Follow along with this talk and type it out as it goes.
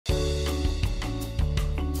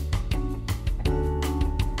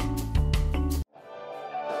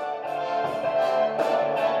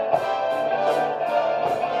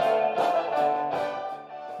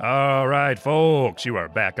folks, you are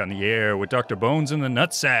back on the air with Dr. Bones and the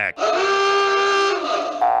Nutsack.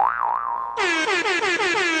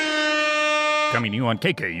 Coming to you on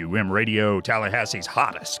KKUM Radio, Tallahassee's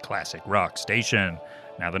hottest classic rock station.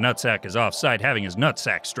 Now the Nutsack is off-site having his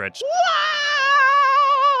nutsack stretched.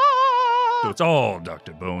 So it's all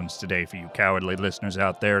Dr. Bones today for you cowardly listeners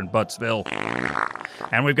out there in Buttsville.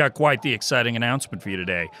 And we've got quite the exciting announcement for you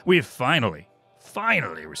today. We've finally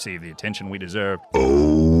received the attention we deserve.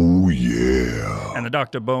 Oh, yeah. And the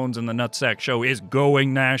Dr. Bones and the Nutsack Show is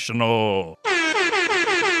going national. That's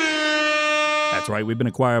right, we've been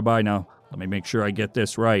acquired by, now, let me make sure I get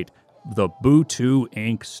this right, the Bootu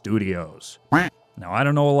Inc. Studios. Now, I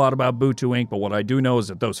don't know a lot about Bootu Inc., but what I do know is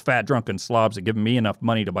that those fat drunken slobs have given me enough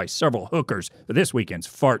money to buy several hookers for this weekend's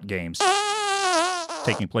fart games,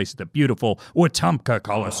 taking place at the beautiful Wetumpka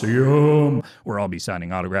Coliseum, where I'll be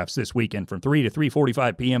signing autographs this weekend from 3 to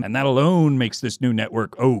 3:45 p.m., and that alone makes this new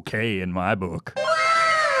network okay in my book.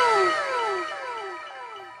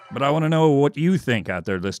 But I want to know what you think out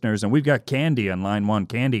there, listeners, and we've got Candy on line 1.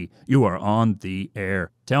 Candy, you are on the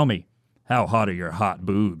air. Tell me, how hot are your hot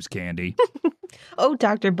boobs, Candy? Oh,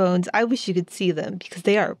 Dr. Bones, I wish you could see them, because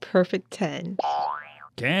they are a perfect 10.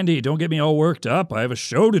 Candy, don't get me all worked up. I have a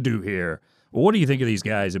show to do here. Well, what do you think of these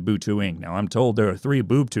guys at Bootu Inc.? Now, I'm told there are 3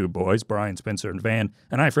 Boob Tube Boys, Brian, Spencer, and Van,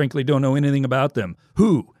 and I frankly don't know anything about them.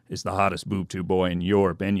 Who is the hottest Boob Tube Boy in your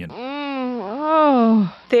opinion?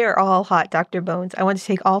 They are all hot, Dr. Bones. I want to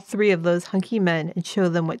take all 3 of those hunky men and show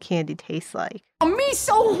them what candy tastes like. Me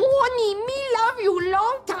so horny, me love you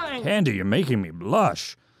long time. Candy, you're making me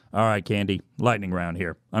blush. All right, Candy, lightning round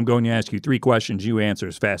here. I'm going to ask you 3 questions. You answer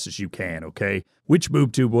as fast as you can, okay? Which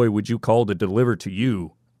Boob Tube Boy would you call to deliver to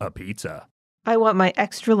you a pizza? I want my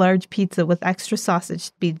extra large pizza with extra sausage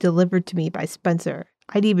to be delivered to me by Spencer.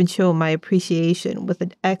 I'd even show my appreciation with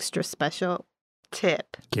an extra special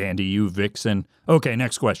tip. Candy, you vixen. Okay,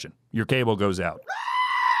 next question. Your cable goes out.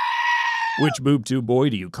 Which Boob Tube Boy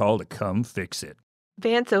do you call to come fix it?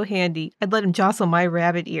 Van's so handy, I'd let him jostle my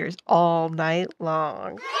rabbit ears all night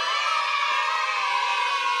long.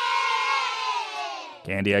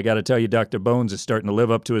 Candy, I gotta tell you, Dr. Bones is starting to live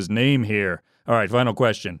up to his name here. All right, final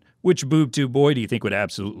question. Which Boob Tube Boy do you think would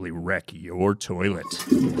absolutely wreck your toilet?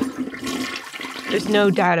 There's no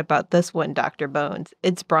doubt about this one, Dr. Bones.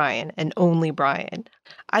 It's Brian, and only Brian.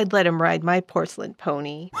 I'd let him ride my porcelain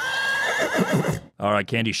pony. All right,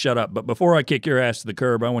 Candy, shut up. But before I kick your ass to the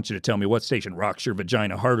curb, I want you to tell me what station rocks your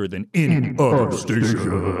vagina harder than any other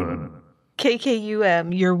station.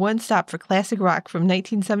 KKUM, your one stop for classic rock from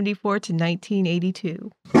 1974 to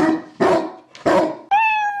 1982.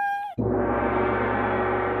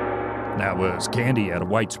 That was Candy out of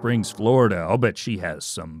White Springs, Florida. I'll bet she has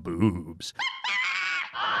some boobs.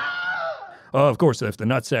 Of course, if the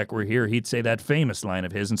Nutsack were here, he'd say that famous line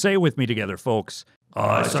of his, and say it with me together, folks.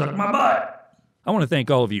 I suck my butt. I want to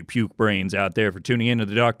thank all of you puke brains out there for tuning in to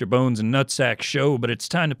the Dr. Bones and Nutsack show, but it's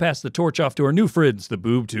time to pass the torch off to our new friends, the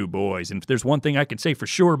Boob Tube Boys. And if there's one thing I can say for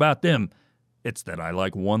sure about them, it's that I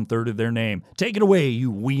like 1/3 of their name. Take it away,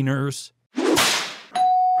 you wieners.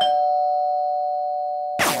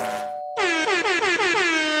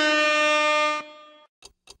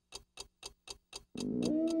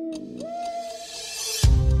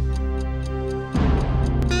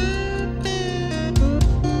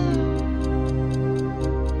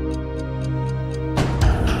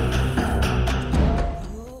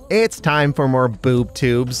 It's time for more Boob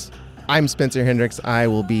Tubes. I'm Spencer Hendricks. I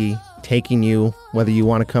will be taking you, whether you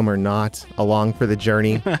want to come or not, along for the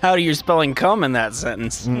journey. How do you spelling come in that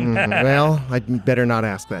sentence? Well, I'd better not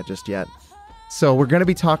ask that just yet. So we're going to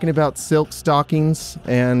be talking about Silk Stalkings,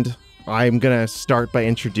 and I'm going to start by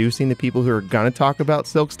introducing the people who are going to talk about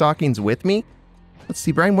Silk Stalkings with me. Let's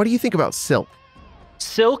see, Brian, what do you think about silk?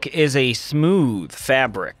 Silk is a smooth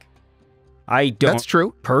fabric. I don't. That's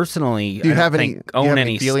true. Personally, Do you have I don't any own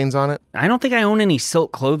any feelings on it? I don't think I own any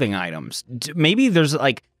silk clothing items. Maybe there's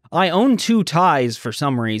like, I own 2 ties for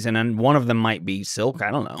some reason, and one of them might be silk.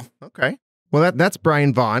 I don't know. Okay. Well, that's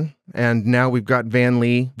Brian Vaughn, and now we've got Van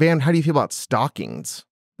Lee. Van, how do you feel about stockings?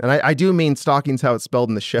 And I do mean stockings how it's spelled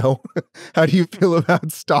in the show. How do you feel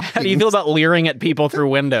about stockings? How do you feel about leering at people through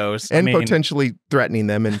windows? And potentially threatening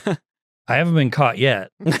them? And I haven't been caught yet,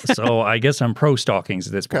 so I guess I'm pro stockings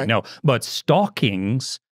at this point. Okay. No, but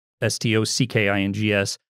stockings,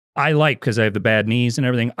 Stockings, I like because I have the bad knees and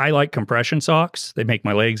everything. I like compression socks. They make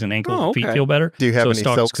my legs and ankles and feet feel better. do you have any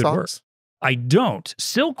silk could work. socks? I don't.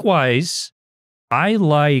 Silk-wise, I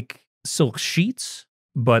like silk sheets,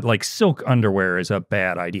 but like silk underwear is a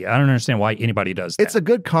bad idea. I don't understand why anybody does that. It's a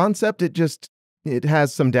good concept. It just it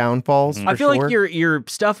has some downfalls. For I feel sure. like your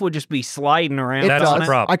stuff would just be sliding around. It That's does. the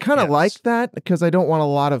problem. I kind of Yes. like that because I don't want a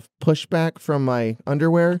lot of pushback from my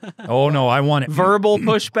underwear. Oh, no, I want it. Verbal Holding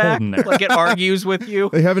pushback, there. like it argues with you.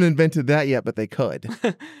 They haven't invented that yet, but they could.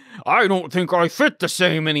 I don't think I fit the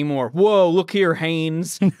same anymore. Whoa, look here,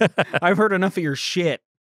 Haynes. I've heard enough of your shit.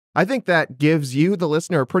 I think that gives you, the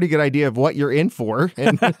listener, a pretty good idea of what you're in for.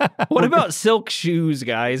 And What about silk shoes,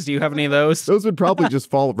 guys? Do you have any of those? those would probably just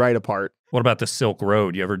fall right apart. What about the Silk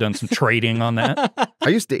Road? You ever done some trading on that? I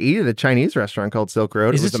used to eat at a Chinese restaurant called Silk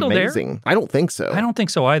Road. Is It it was still there? amazing. I don't think so. I don't think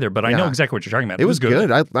so either, but I know Yeah. exactly what you're talking about. It was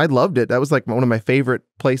good. I loved it. That was like one of my favorite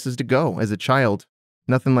places to go as a child.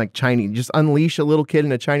 Nothing like Chinese. Just unleash a little kid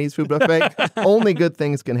in a Chinese food buffet. Only good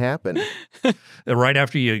things can happen. Right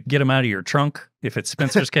after you get them out of your trunk, if it's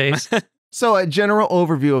Spencer's case. So a general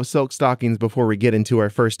overview of Silk Stalkings before we get into our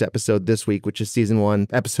first episode this week, which is season 1,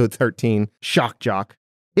 episode 13, Shock Jock.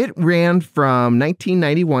 It ran from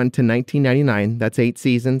 1991 to 1999. That's 8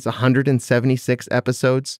 seasons, 176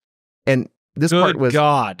 episodes. And this part Good was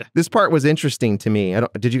God. this part was interesting to me.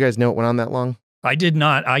 Did you guys know it went on that long? I did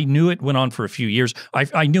not. I knew it went on for a few years.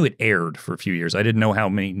 I knew it aired for a few years. I didn't know how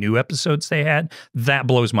many new episodes they had. That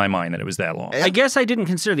blows my mind that it was that long. I guess I didn't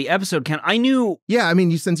consider the episode count. I knew Yeah, I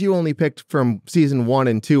mean, since you only picked from season 1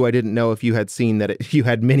 and 2, I didn't know if you had seen that you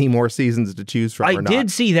had many more seasons to choose from I or not. did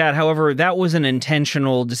see that. However, that was an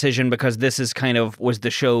intentional decision because this is kind of was the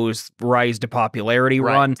show's rise to popularity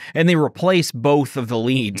Right. run, and they replaced both of the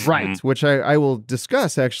leads. Right, which I will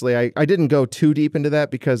discuss, actually. I didn't go too deep into that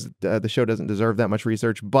because the show doesn't deserve that much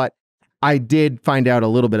research, but I did find out a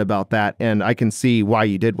little bit about that, and I can see why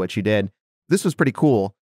you did what you did. This was pretty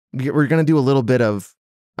cool. We're going to do a little bit of,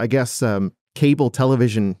 I guess, cable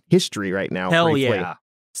television history right now. Hell briefly. yeah.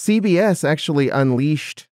 CBS actually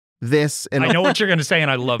unleashed this and I know what you're going to say, and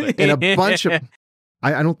I love it. and a bunch of...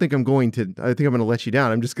 I don't think I'm going to. I think I'm going to let you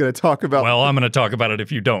down. I'm just going to talk about... Well, I'm going to talk about it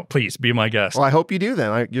if you don't. Please be my guest. Well, I hope you do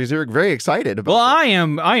then. You're very excited about Well,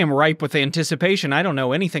 this. I am ripe with anticipation. I don't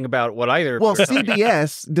know anything about what either. Well,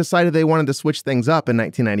 CBS decided they wanted to switch things up in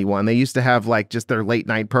 1991. They used to have like just their late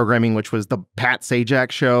night programming, which was the Pat Sajak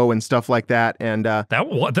show and stuff like that. And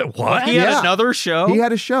What? he had Yeah. another show. he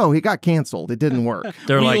had a show. He got canceled. It didn't work.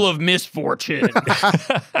 They're Wheel like, of Misfortune.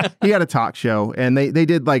 He had a talk show, and they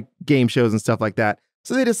did like game shows and stuff like that.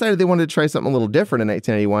 So they decided they wanted to try something a little different in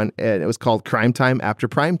 1991, and it was called Crime Time After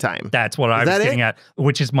Prime Time. that's what I was that it? getting at,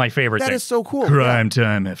 which is my favorite That thing. is so cool. Crime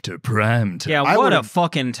time after prime time. yeah, I what a would've-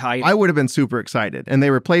 fucking title. I would have been super excited. And they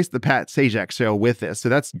replaced the Pat Sajak show with this. So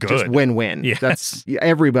that's just Good. win-win. Yes. That's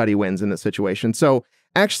everybody wins in this situation. So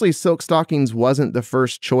actually, Silk Stalkings wasn't the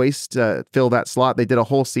first choice to fill that slot. They did a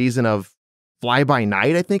whole season of Fly By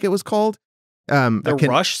Night, I think it was called. the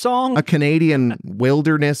Rush song? A Canadian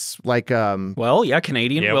wilderness, like Well, yeah,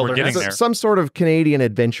 Canadian Yeah, we're wilderness. getting there. some sort of Canadian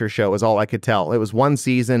adventure show is all I could tell. It was one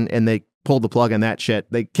season and they pulled the plug on that shit.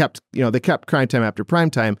 They kept Crime Time After Prime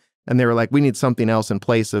Time, and they were like, we need something else in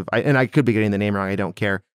place of, and I could be getting the name wrong, I don't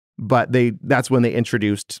care. But that's when they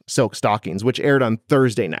introduced Silk Stalkings, which aired on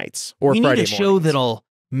Thursday nights or We Friday need a show mornings. that'll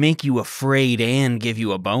make you afraid and give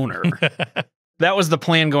you a boner. That was the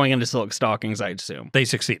plan going into Silk Stalkings, I'd assume. They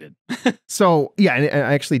succeeded. So, yeah, and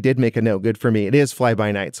I actually did make a note. Good for me. It is Fly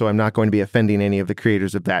By Night, so I'm not going to be offending any of the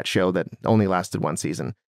creators of that show that only lasted one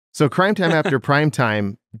season. So Crime Time After Prime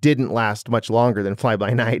Time didn't last much longer than Fly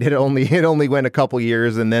By Night. It only went a couple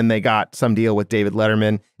years, and then they got some deal with David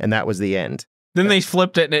Letterman, and that was the end. Then they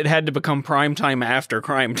flipped it and it had to become prime time after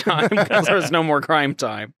crime time because there was no more crime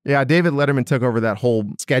time. Yeah, David Letterman took over that whole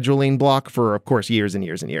scheduling block for, of course, years and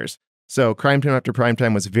years and years. So Crime Time After Prime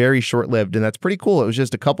Time was very short-lived, and that's pretty cool. It was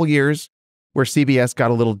just a couple years where CBS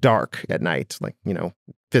got a little dark at night, like,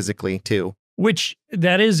 physically too. Which,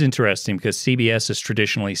 that is interesting because CBS is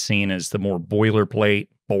traditionally seen as the more boilerplate,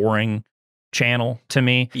 boring channel to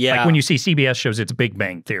me. Yeah. Like when you see CBS shows, it's Big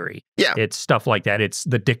Bang Theory. Yeah. It's stuff like that. It's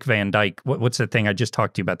the Dick Van Dyke. What's the thing I just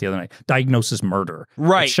talked to you about the other night? Diagnosis Murder.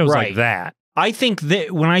 Right, It's shows right. like that. I think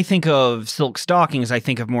that when I think of Silk Stalkings, I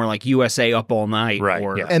think of more like USA Up All Night Right,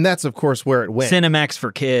 or yeah. And that's, of course, where it went. Cinemax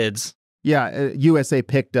for Kids. Yeah, USA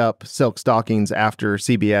picked up Silk Stalkings after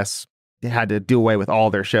CBS had to do away with all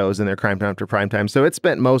their shows in their Crime Time After Prime Time. So it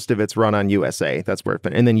spent most of its run on USA. That's where it's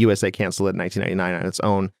been. And then USA canceled it in 1999 on its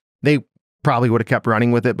own. They probably would have kept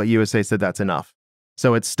running with it, but USA said that's enough.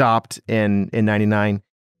 So it stopped in 99.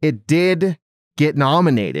 It did get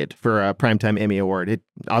nominated for a Primetime Emmy Award. It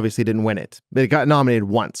obviously didn't win it, but it got nominated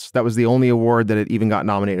once. That was the only award that it even got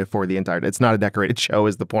nominated for the entire. It's not a decorated show,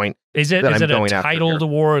 is the point. Is it that a I'm going after titled here.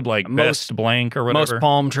 award like Most- best blank or whatever? Most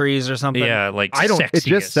palm trees or something. Yeah, like I don't. sexiest. It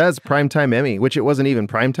just says Primetime Emmy, which it wasn't even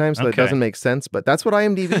primetime, so it Okay. doesn't make sense. But that's what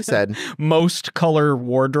IMDb said. Most color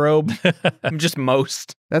wardrobe. Just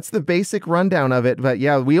most. That's the basic rundown of it. But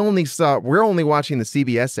yeah, we're only watching the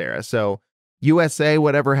CBS era. So USA,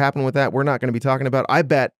 whatever happened with that, we're not going to be talking about. I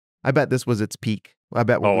bet this was its peak. I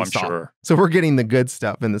bet what we I'm saw. sure. So we're getting the good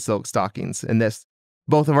stuff in the Silk Stalkings. And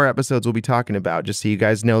both of our episodes we'll be talking about, just so you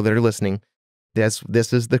guys know that are listening. This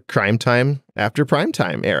is the crime time after prime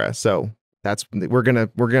time era. So we're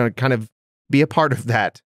gonna kind of be a part of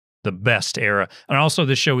that. The best era. And also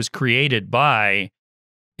this show was created by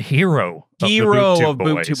hero of the Hero Boob of Tube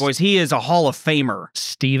Boob Tube Boys. He is a Hall of Famer.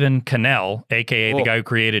 Stephen Cannell, a.k.a. the Whoa. guy who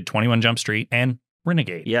created 21 Jump Street and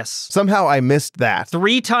Renegade. Yes. Somehow I missed that.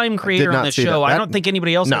 3-time creator not on the see show. that. I don't think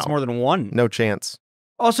anybody else has No. more than one. No chance.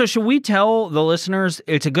 Also, should we tell the listeners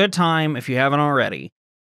it's a good time, if you haven't already,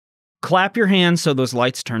 clap your hands so those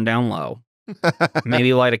lights turn down low.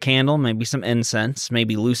 Maybe light a candle, maybe some incense,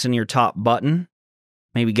 maybe loosen your top button,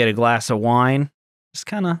 maybe get a glass of wine. Just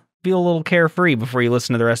kind of feel a little carefree before you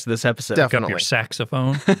listen to the rest of this episode. Pick up Definitely. your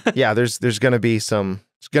saxophone. Yeah, there's going to be some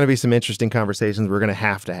interesting conversations we're going to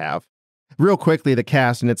have. Real quickly, the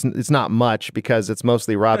cast, and it's not much because it's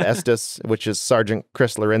mostly Rob Estes, which is Sergeant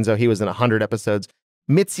Chris Lorenzo. He was in 100 episodes.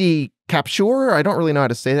 Mitzi Capture, I don't really know how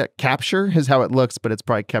to say that. Capture is how it looks, but it's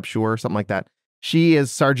probably Capture or something like that. She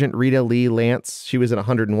is Sergeant Rita Lee Lance. She was in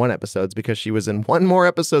 101 episodes because she was in one more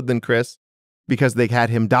episode than Chris because they had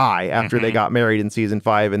him die after they got married in season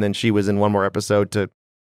 5, and then she was in one more episode to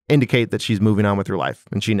indicate that she's moving on with her life.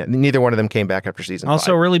 And neither one of them came back after season 5.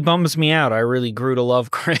 Also, really bums me out. I really grew to love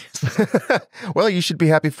Chris. Well, you should be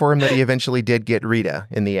happy for him that he eventually did get Rita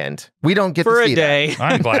in the end. We don't get For to a see day.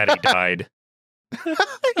 I'm glad he died. that.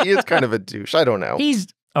 He is kind of a douche. I don't know.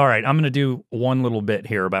 All right, I'm going to do one little bit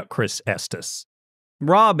here about Chris Estes.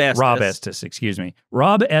 Rob Estes. Excuse me.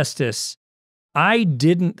 Rob Estes, I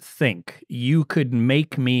didn't think you could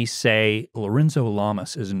make me say Lorenzo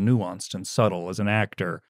Lamas is nuanced and subtle as an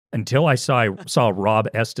actor until I saw Rob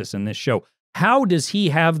Estes in this show. How does he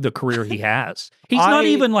have the career he has? He's not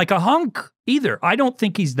even like a hunk either. I don't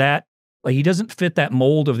think he's that. Like, he doesn't fit that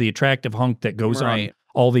mold of the attractive hunk that goes on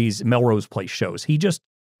all these Melrose Place shows.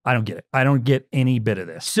 I don't get it. I don't get any bit of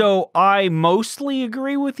this. So I mostly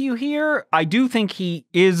agree with you here. I do think he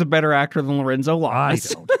is a better actor than Lorenzo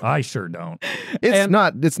Lamas. I don't. I sure don't.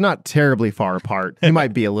 It's not terribly far apart. He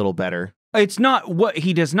might be a little better. It's not what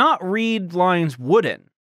he does not read lines wooden.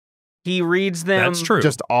 He reads them. That's true.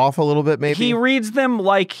 Just off a little bit, maybe. He reads them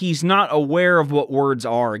like he's not aware of what words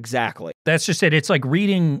are exactly. That's just it. It's like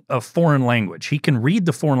reading a foreign language. He can read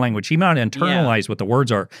the foreign language. He might not internalize what the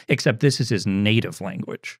words are, except this is his native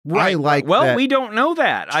language. I like Well, that. we don't know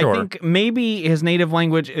that. Sure. I think maybe his native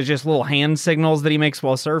language is just little hand signals that he makes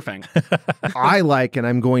while surfing. I like, and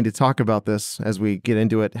I'm going to talk about this as we get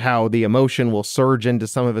into it, how the emotion will surge into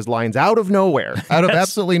some of his lines out of nowhere. Out of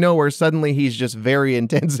absolutely nowhere. Suddenly he's just very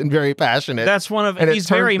intense and very passionate. That's one of and he's it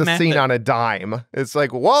turns very the method. scene on a dime. It's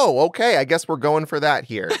like, whoa, okay, I guess we're going for that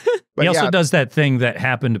here. But He also yeah, does that thing that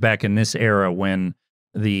happened back in this era when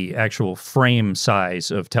the actual frame size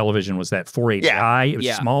of television was that 480i. It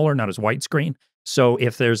was smaller, not as widescreen. So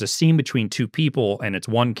if there's a scene between two people and it's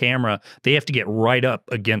one camera, they have to get right up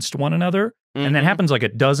against one another. And that happens like a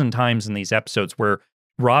dozen times in these episodes where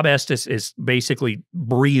Rob Estes is basically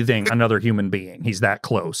breathing another human being. He's that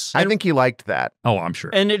close. I think he liked that. Oh, I'm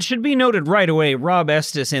sure. And it should be noted right away, Rob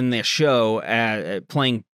Estes in this show,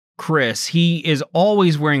 playing Chris, he is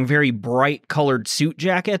always wearing very bright colored suit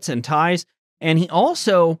jackets and ties. And he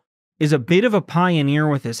also is a bit of a pioneer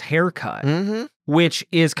with his haircut, which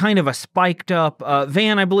is kind of a spiked up.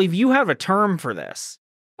 Van, I believe you have a term for this.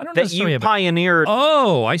 I don't That necessarily you have pioneered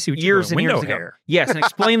Oh, I see what you're years doing. and Window years ago. hair. Yes, and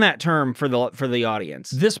explain that term for the audience.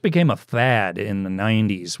 This became a fad in the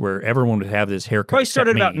 90s where everyone would have this haircut. Probably except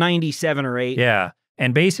started me. about 97 or 8. Yeah.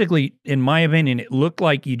 And basically, in my opinion, it looked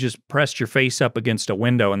like you just pressed your face up against a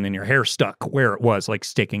window and then your hair stuck where it was, like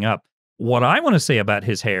sticking up. What I want to say about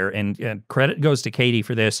his hair, and credit goes to Katie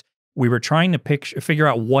for this, we were trying to figure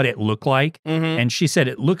out what it looked like. And she said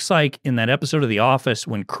it looks like in that episode of The Office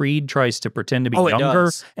when Creed tries to pretend to be younger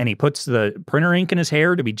and he puts the printer ink in his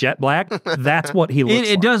hair to be jet black. That's what he looks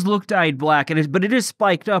like. It does look dyed black, but it is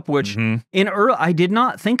spiked up, which I did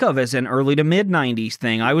not think of as an early to mid 90s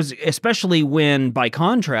thing. I was, especially when, by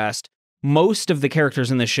contrast, most of the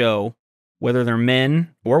characters in the show, whether they're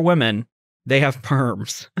men or women, they have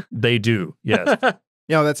perms. They do, yes.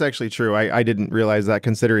 Yeah, that's actually true. I didn't realize that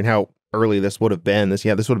considering how early this would have been. This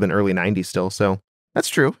would have been early 90s still. So that's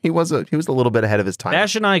true. He was a little bit ahead of his time.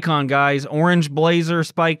 Fashion icon, guys. Orange blazer,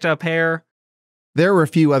 spiked up hair. There were a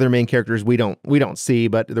few other main characters we don't see,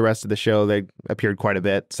 but the rest of the show, they appeared quite a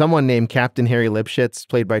bit. Someone named Captain Harry Lipschitz,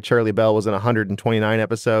 played by Charlie Bell, was in 129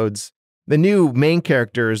 episodes. The new main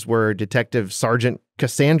characters were Detective Sergeant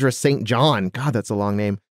Cassandra St. John. God, that's a long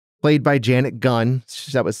name. Played by Janet Gunn.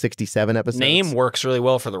 That was 67 episodes. Name works really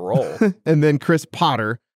well for the role. And then Chris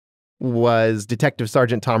Potter was Detective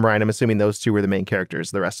Sergeant Tom Ryan. I'm assuming those two were the main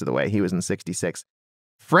characters the rest of the way. He was in 66.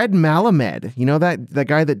 Fred Malamed, you know that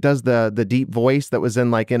guy that does the deep voice that was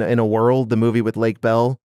in like in a World, the movie with Lake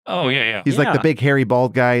Bell. Oh yeah. He's like the big hairy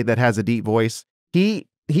bald guy that has a deep voice. He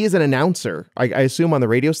is an announcer, I assume, on the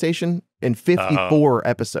radio station in 54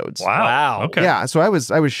 episodes. Wow. Okay. Yeah. So I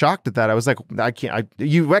was shocked at that. I was like,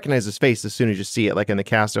 you recognize his face as soon as you see it, like in the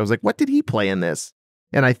cast. I was like, what did he play in this?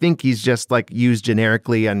 And I think he's just like used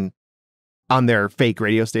generically on their fake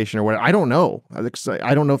radio station or whatever. I don't know.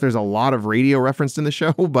 I don't know if there's a lot of radio referenced in the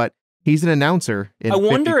show, but he's an announcer in 54.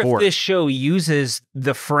 I wonder if this show uses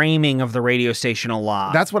the framing of the radio station a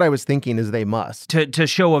lot. That's what I was thinking, is they must. To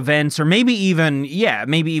show events, or maybe even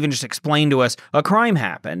just explain to us a crime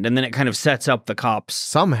happened, and then it kind of sets up the cops.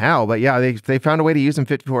 Somehow, but yeah, they found a way to use in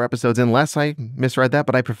 54 episodes, unless I misread that,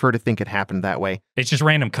 but I prefer to think it happened that way. It's just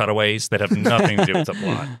random cutaways that have nothing to do with the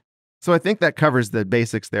plot. So I think that covers the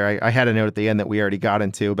basics there. I had a note at the end that we already got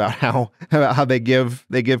into about how they give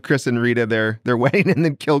Chris and Rita their wedding and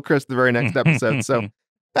then kill Chris the very next episode. So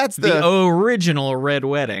that's the original Red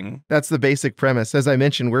Wedding. That's the basic premise. As I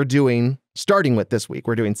mentioned, starting with this week,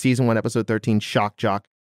 we're doing season 1, episode 13, Shock Jock.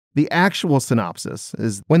 The actual synopsis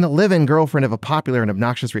is: when the live-in girlfriend of a popular and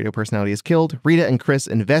obnoxious radio personality is killed, Rita and Chris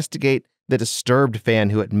investigate the disturbed fan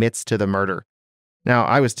who admits to the murder. Now,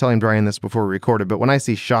 I was telling Brian this before we recorded, but when I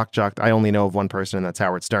see Shock Jock, I only know of one person, and that's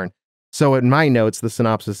Howard Stern. So in my notes, the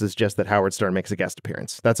synopsis is just that Howard Stern makes a guest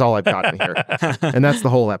appearance. That's all I've got in here. And that's the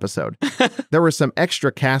whole episode. There were some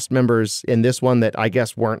extra cast members in this one that I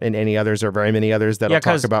guess weren't in any others, or very many others that I'll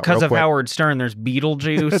talk about real because of quick. Howard Stern, there's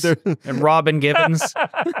Beetlejuice and Robin Givens.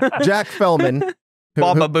 Jack Fellman,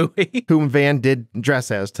 Baba Booey, whom Van did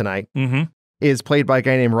dress as tonight, is played by a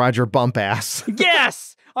guy named Roger Bumpass.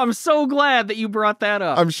 Yes! I'm so glad that you brought that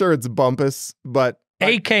up. I'm sure it's Bumpus, but...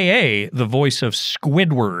 AKA the voice of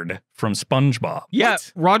Squidward from SpongeBob. Yeah,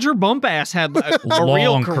 What? Roger Bumpass had a Long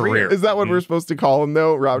real career. Is that what we're supposed to call him,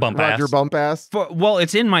 though? Roger Bumpass? Well,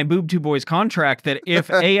 it's in my Boob Tube Boys contract that if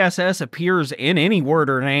ASS appears in any word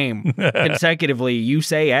or name consecutively, you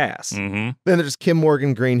say ass. Then there's Kim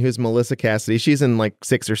Morgan Green, who's Melissa Cassidy. She's in like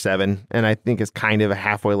 6 or 7, and I think is kind of a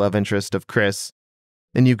halfway love interest of Chris.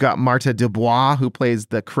 Then you've got Marta Dubois, who plays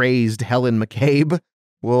the crazed Helen McCabe.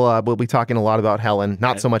 We'll be talking a lot about Helen,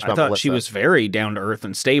 not so much about Melissa. I thought Melissa. she was very down to earth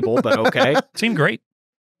and stable, but okay. Seemed great.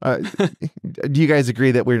 Do you guys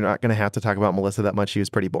agree that we're not going to have to talk about Melissa that much? She was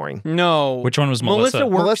pretty boring. No. Which one was Melissa?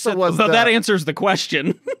 Melissa was that answers the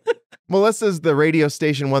question. Melissa's the radio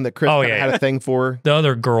station one that Chris had a thing for. The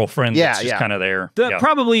other girlfriend that's just kind of there.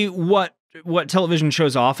 Probably what television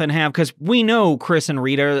shows often have, because we know Chris and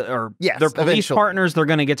Rita are they're police partners, they're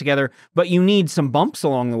going to get together, but you need some bumps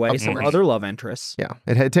along the way, some other love interests. Yeah,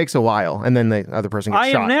 it takes a while, and then the other person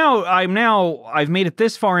gets shot. I've made it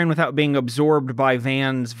this far in without being absorbed by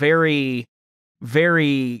Van's very,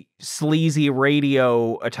 very sleazy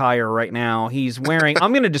radio attire right now. He's wearing,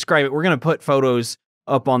 I'm going to describe it, we're going to put photos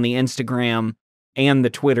up on the Instagram and the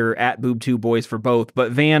Twitter at Boob Tube Boys for both,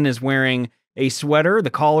 but Van is wearing a sweater, the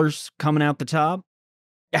collar's coming out the top.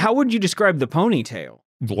 How would you describe the ponytail?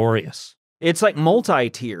 Glorious. It's like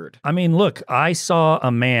multi-tiered. I mean, look, I saw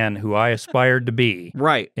a man who I aspired to be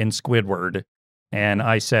right in Squidward, and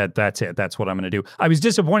I said, that's it. That's what I'm going to do. I was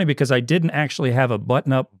disappointed because I didn't actually have a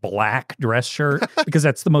button-up black dress shirt, because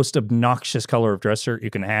that's the most obnoxious color of dress shirt you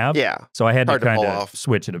can have. Yeah. So I had to kind of of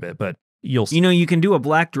switch it a bit, but you'll see. You know, you can do a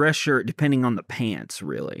black dress shirt depending on the pants,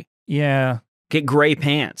 really. Yeah. Get gray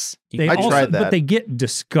pants. I tried that. But they get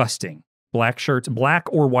disgusting. Black shirts, black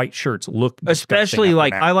or white shirts look disgusting. Especially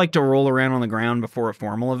like, I like to roll around on the ground before a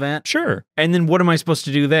formal event. Sure. And then what am I supposed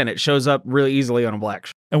to do then? It shows up really easily on a black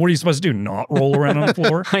shirt. And what are you supposed to do? Not roll around on the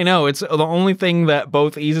floor? I know. It's the only thing that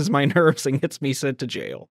both eases my nerves and gets me sent to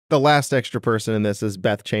jail. The last extra person in this is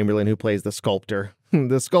Beth Chamberlain, who plays the sculptor.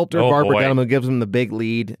 The sculptor, Barbara Dunham, who gives him the big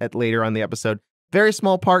lead later on the episode. Very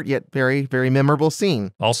small part, yet very, very memorable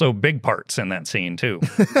scene. Also big parts in that scene, too.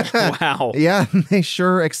 Wow. Yeah, they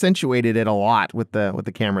sure accentuated it a lot with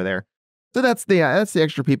the camera there. So that's the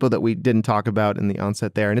extra people that we didn't talk about in the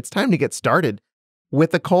onset there. And it's time to get started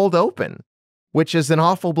with the cold open. which is an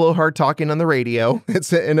awful blowhard talking on the radio.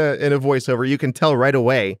 It's in a voiceover. You can tell right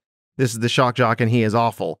away this is the shock jock and he is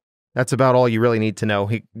awful. That's about all you really need to know.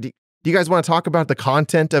 Do you guys want to talk about the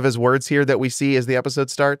content of his words here that we see as the episode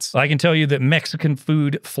starts? I can tell you that Mexican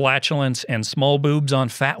food, flatulence, and small boobs on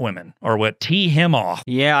fat women are what tee him off.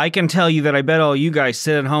 Yeah, I can tell you that I bet all you guys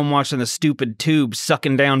sit at home watching the stupid tube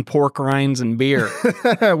sucking down pork rinds and beer.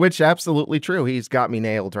 Which absolutely true. He's got me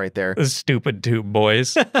nailed right there. The stupid tube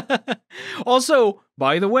boys. Also,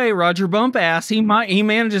 by the way, Roger Bumpass, he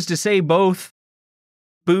manages to say both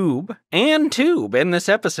boob and tube in this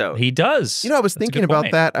episode. He does. You know, I was thinking about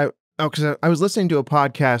that. Because I was listening to a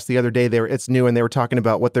podcast the other day. It's new, and they were talking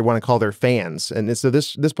about what they want to call their fans. And so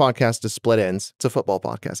this podcast is Split Ends. It's a football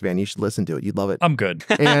podcast, man. You should listen to it. You'd love it. I'm good.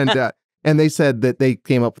 And they said that they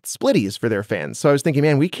came up with splitties for their fans. So I was thinking,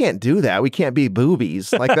 man, we can't do that. We can't be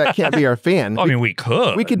boobies. Like, that can't be our fan. I mean, we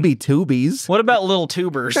could. We could be tubies. What about little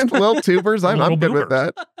tubers? Little tubers. I'm Little good with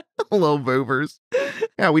boobers. that. Little boobers.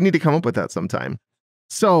 Yeah, we need to come up with that sometime.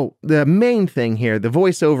 So the main thing here, the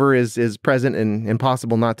voiceover is present and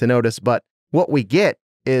impossible not to notice, but what we get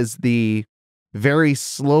is the very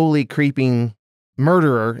slowly creeping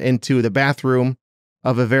murderer into the bathroom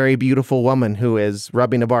of a very beautiful woman who is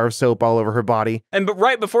rubbing a bar of soap all over her body. But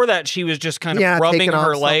right before that, she was just kind of rubbing taking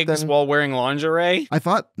her off legs something. while wearing lingerie. I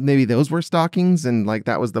thought maybe those were stockings and like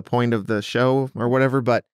that was the point of the show or whatever,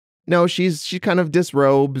 but no, she kind of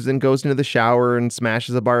disrobes and goes into the shower and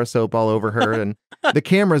smashes a bar of soap all over her, and the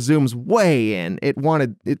camera zooms way in. It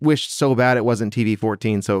wished so bad it wasn't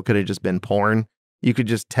TV-14, so it could have just been porn. You could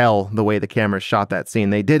just tell the way the camera shot that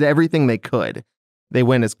scene. They did everything they could. They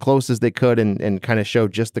went as close as they could and kind of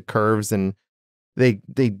showed just the curves, and they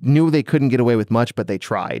knew they couldn't get away with much, but they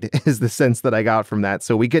tried, is the sense that I got from that.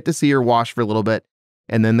 So we get to see her wash for a little bit,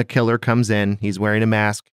 and then the killer comes in. He's wearing a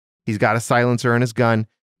mask. He's got a silencer on his gun.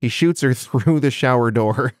 He shoots her through the shower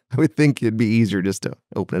door. I would think it'd be easier just to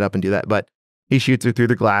open it up and do that, but he shoots her through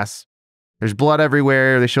the glass. There's blood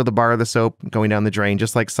everywhere. They show the bar of the soap going down the drain,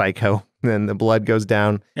 just like Psycho. Then the blood goes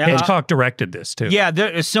down. Yeah, Hitchcock directed this, too. Yeah,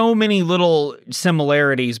 there are so many little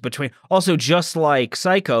similarities between... Also, just like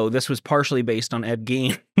Psycho, this was partially based on Ed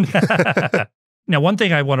Gein. Now, one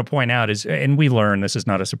thing I want to point out is, and we learn, this is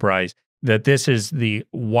not a surprise, that this is the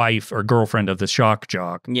wife or girlfriend of the shock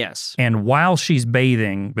jock. Yes. And while she's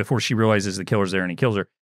bathing, before she realizes the killer's there and he kills her,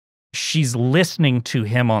 she's listening to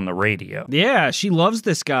him on the radio. Yeah, she loves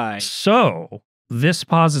this guy. So, this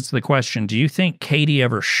posits the question, do you think Katie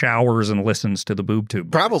ever showers and listens to the Boob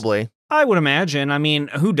Tube Boys? Probably. I would imagine. I mean,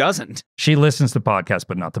 who doesn't? She listens to podcasts,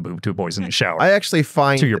 but not the Boob Tube Boys in the shower. I actually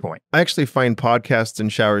find to your point. I actually find podcasts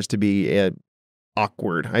and showers to be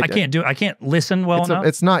awkward. I can't listen well enough.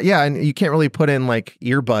 It's not, yeah, and you can't really put in like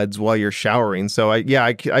earbuds while you're showering. So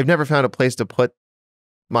I've never found a place to put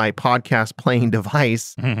my podcast playing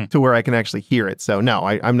device to where I can actually hear it. So no,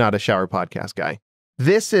 I'm not a shower podcast guy.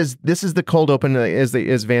 This is the cold open, as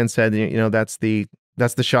Van said. You know, that's the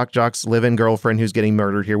shock jock's live-in girlfriend who's getting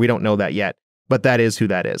murdered here. We don't know that yet, but that is who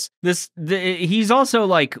that is. He's also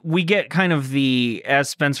like, we get kind of as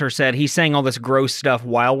Spencer said, he's saying all this gross stuff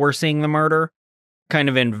while we're seeing the murder, kind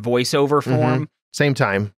of in voiceover form. Same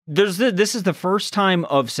time. This is the first time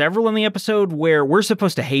of several in the episode where we're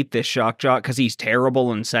supposed to hate this shock jock because he's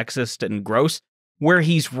terrible and sexist and gross, where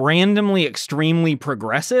he's randomly extremely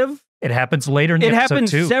progressive. It happens later in the episode, happens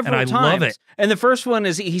too, several and I times. love it. And the first one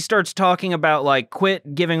is he starts talking about, like,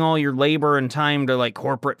 quit giving all your labor and time to, like,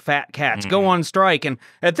 corporate fat cats. Go on strike. And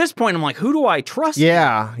at this point, I'm like, who do I trust?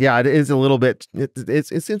 Yeah, it is a little bit,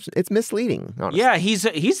 it's misleading, honestly. Yeah,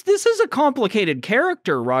 this is a complicated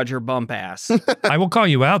character, Roger Bumpass. I will call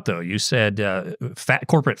you out, though. You said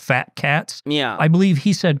corporate fat cats. Yeah. I believe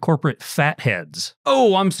he said corporate fat heads.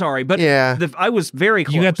 Oh, I'm sorry, but yeah. I was very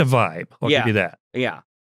close. You got the vibe. I'll give you that. Yeah.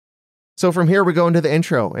 So from here, we go into the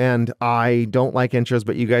intro, and I don't like intros,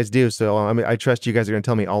 but you guys do. So I trust you guys are going to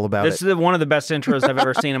tell me all about This it. is one of the best intros I've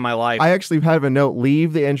ever seen in my life. I actually have a note,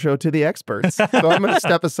 leave the intro to the experts. So I'm going to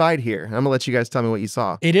step aside here. I'm going to let you guys tell me what you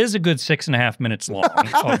saw. It is a good 6.5 minutes long.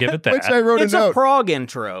 I'll give it that. Which I wrote it's a note. a Prague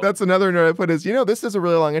intro. That's another note I put is, this is a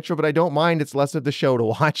really long intro, but I don't mind. It's less of the show to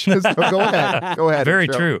watch. So go ahead. Go ahead. Very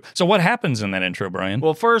intro. true. So what happens in that intro, Brian?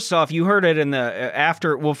 Well, first off, you heard it in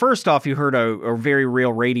the first off, you heard a very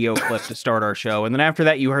real radio clip to start our show. And then after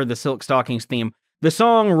that, you heard the Silk Stalkings theme. The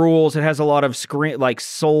song rules. It has a lot of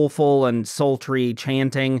soulful and sultry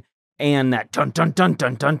chanting and that dun dun dun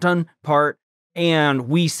dun dun dun part. And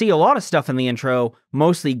we see a lot of stuff in the intro,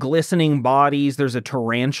 mostly glistening bodies. There's a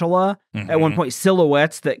tarantula at one point,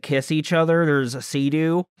 silhouettes that kiss each other. There's a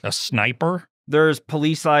sea-doo. A sniper? There's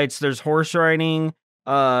police lights. There's horse riding.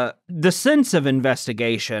 The sense of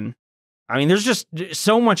investigation, I mean, there's just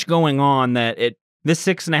so much going on that this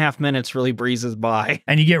 6.5 minutes really breezes by.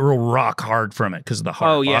 And you get real rock hard from it because of the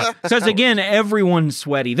heart. Oh, yeah. Because, again, everyone's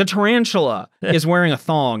sweaty. The tarantula is wearing a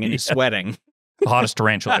thong and is sweating. The hottest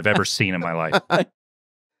tarantula I've ever seen in my life.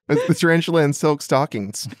 It's the tarantula in Silk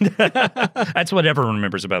Stalkings. That's what everyone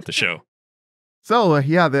remembers about the show. So,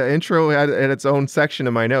 yeah, the intro had its own section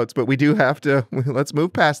of my notes, but we do have to, let's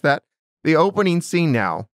move past that. The opening scene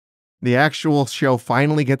now. The actual show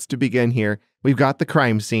finally gets to begin here. We've got the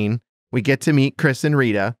crime scene. We get to meet Chris and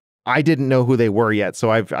Rita. I didn't know who they were yet,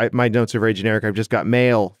 so my notes are very generic. I've just got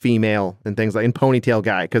male, female, and things like, and ponytail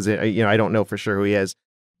guy, because I don't know for sure who he is.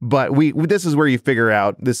 But this is where you figure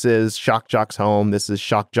out this is Shock Jock's home. This is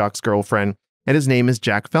Shock Jock's girlfriend, and his name is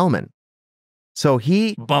Jack Fellman. So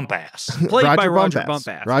he Bump ass. Played by Roger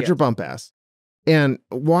Bumpass. Roger Bumpass. And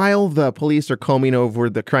while the police are combing over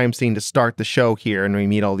the crime scene to start the show here, and we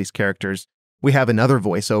meet all these characters, we have another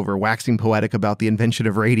voiceover waxing poetic about the invention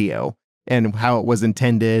of radio and how it was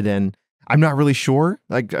intended. And I'm not really sure.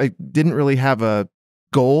 Like, I didn't really have a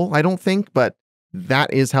goal, I don't think, but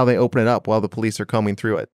that is how they open it up while the police are combing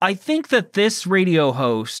through it. I think that this radio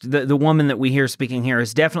host, the woman that we hear speaking here,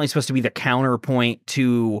 is definitely supposed to be the counterpoint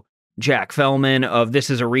to Jack Fellman of this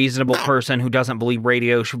is a reasonable person who doesn't believe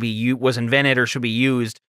radio was invented or should be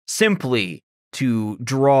used simply to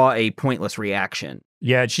draw a pointless reaction.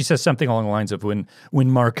 Yeah, she says something along the lines of when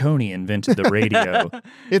Marconi invented the radio.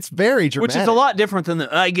 It's very dramatic. Which is a lot different than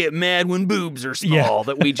the I get mad when boobs are small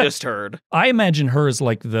that we just heard. I imagine her as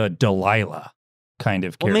like the Delilah kind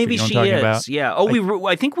of character. Well, maybe you know she what I'm talking is. About? Yeah. Oh,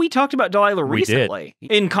 I think we talked about Delilah We recently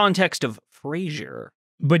in context of Frasier.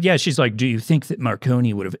 But yeah, she's like, do you think that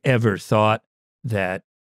Marconi would have ever thought that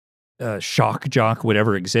Shock Jock would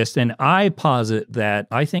ever exist? And I posit that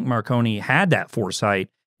I think Marconi had that foresight,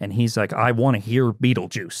 and he's like, I want to hear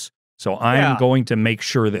Beetlejuice, so I'm going to make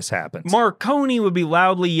sure this happens. Marconi would be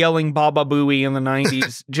loudly yelling Baba Booey in the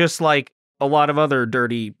 90s, just like a lot of other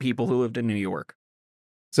dirty people who lived in New York.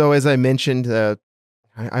 So as I mentioned,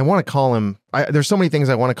 I want to call him, there's so many things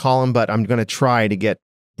I want to call him, but I'm going to try to get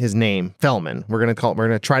his name, Fellman. We're going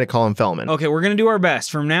to try to call him Fellman. Okay, we're going to do our best.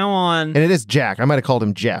 From now on. And it is Jack. I might have called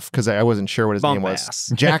him Jeff because I wasn't sure what his name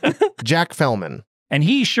was. Jack Fellman. And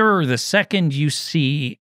he sure, the second you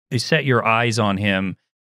set your eyes on him,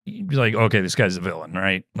 you're like, okay, this guy's a villain,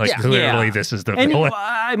 right? Like, clearly this is the villain.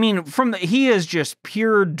 I mean, he is just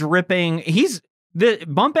pure dripping.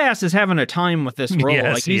 Bumpass is having a time with this role.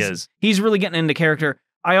 Yes, like, he is. He's really getting into character.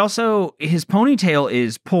 His ponytail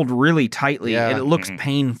is pulled really tightly and it looks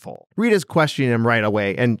painful. Rita's questioning him right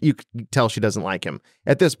away, and you can tell she doesn't like him.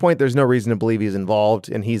 At this point, there's no reason to believe he's involved,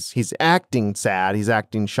 and he's acting sad. He's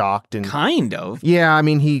acting shocked. And kind of. Yeah, I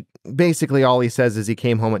mean, basically all he says is he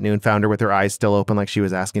came home at noon, found her with her eyes still open like she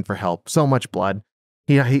was asking for help. So much blood.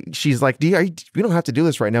 She's like, we don't have to do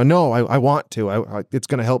this right now. No, I want to. It's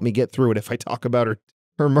going to help me get through it if I talk about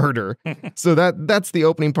her murder. So that's the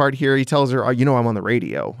opening part here. He tells her, I'm on the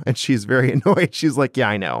radio. And she's very annoyed. She's like, yeah,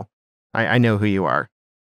 I know. I know who you are.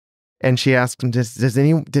 And she asks him,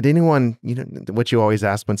 did anyone, what you always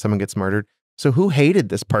ask when someone gets murdered? So who hated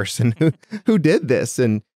this person? Who did this?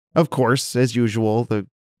 And of course, as usual, the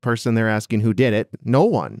person they're asking who did it, no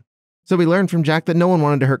one. So we learned from Jack that no one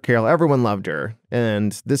wanted to hurt Carol. Everyone loved her.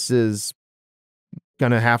 And this is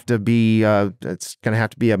gonna have to be a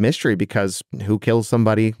mystery, because who kills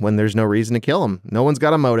somebody when there's no reason to kill them? No one's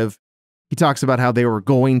got a motive. He talks about how they were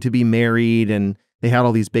going to be married and they had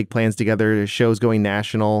all these big plans together. His show's going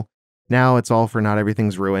national. Now it's all for naught.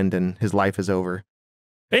 Everything's ruined and his life is over.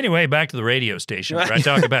 Anyway, back to the radio station where I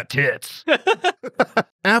talk about tits.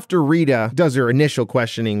 After Rita does her initial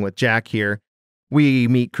questioning with Jack here, we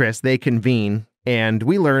meet Chris. They convene and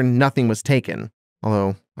we learn nothing was taken.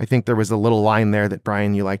 Although I think there was a little line there that,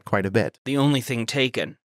 Brian, you liked quite a bit. The only thing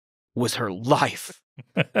taken was her life.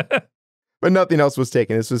 But nothing else was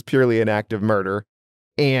taken. This was purely an act of murder.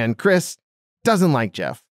 And Chris doesn't like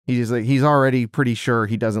Jeff. He's already pretty sure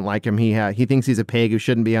he doesn't like him. He thinks he's a pig who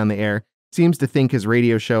shouldn't be on the air. Seems to think his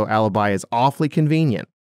radio show alibi is awfully convenient.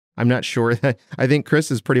 I'm not sure. I think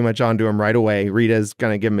Chris is pretty much onto him right away. Rita's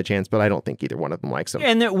going to give him a chance, but I don't think either one of them likes him.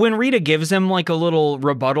 And when Rita gives him like a little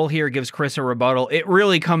rebuttal here, gives Chris a rebuttal, it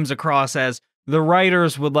really comes across as the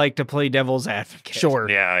writers would like to play devil's advocate. Sure.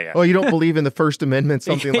 Yeah. Oh, you don't believe in the First Amendment,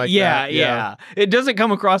 something like that? Yeah. It doesn't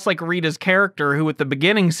come across like Rita's character, who at the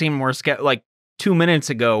beginning seemed more like 2 minutes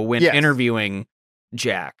ago when interviewing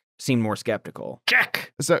Jack. Seemed more skeptical.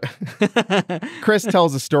 Jack! So Chris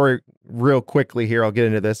tells a story real quickly here. I'll get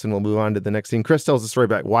into this and we'll move on to the next scene. Chris tells a story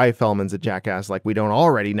about why Fellman's a jackass like we don't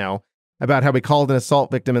already know. about how he called an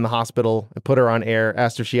assault victim in the hospital and put her on air,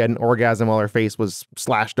 asked her if she had an orgasm while her face was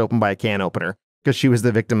slashed open by a can opener because she was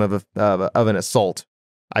the victim of an assault.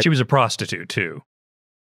 She was a prostitute too.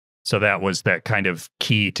 So that was that kind of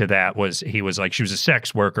key to that was he was like, she was a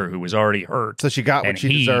sex worker who was already hurt. So she got what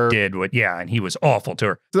she deserved. And he was awful to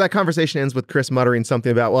her. So that conversation ends with Chris muttering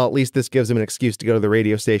something about, well, at least this gives him an excuse to go to the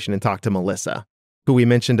radio station and talk to Melissa, who we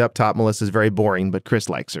mentioned up top. Melissa's very boring, but Chris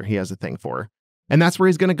likes her. He has a thing for her. And that's where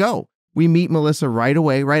he's going to go. We meet Melissa right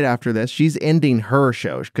away, right after this. She's ending her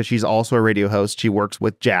show because she's also a radio host. She works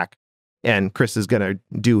with Jack. And Chris is going to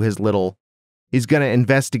do he's going to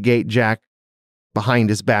investigate Jack behind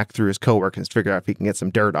his back through his coworkers to figure out if he can get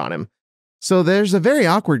some dirt on him. So there's a very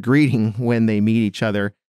awkward greeting when they meet each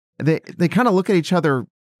other. They kind of look at each other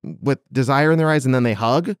with desire in their eyes and then they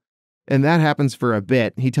hug. And that happens for a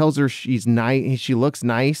bit. He tells her she's nice, she looks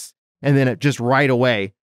nice, and then it just right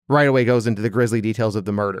away goes into the grisly details of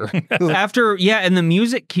the murder. And the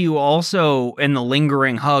music cue also and the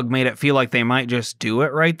lingering hug made it feel like they might just do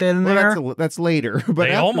it right then and there. That's later. But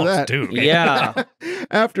they almost do. Yeah.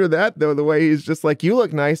 After that, though, the way he's just like, you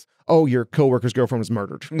look nice. Oh, your coworker's girlfriend was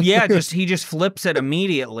murdered. Yeah, he just flips it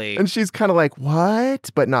immediately. And she's kind of like, what?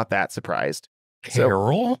 But not that surprised.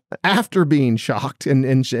 Carol? So, after being shocked and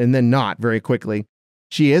then not very quickly,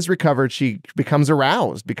 she is recovered. She becomes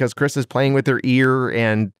aroused because Chris is playing with her ear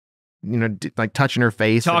and, like touching her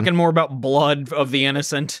face. Talking more about blood of the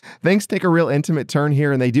innocent. Things take a real intimate turn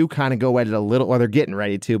here, and they do kind of go at it a little while they're getting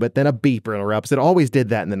ready to, but then a beeper interrupts. It always did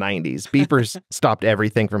that in the 90s. Beepers stopped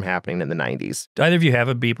everything from happening in the 90s. Do either of you have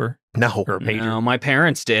a beeper? No. Or a pager? No, my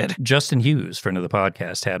parents did. Justin Hughes, friend of the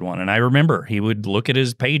podcast, had one, and I remember he would look at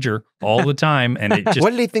his pager all the time, and it just... What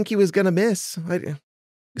did he think he was going to miss?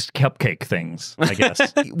 Cupcake things, I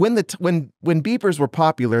guess. When beepers were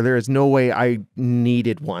popular, there is no way I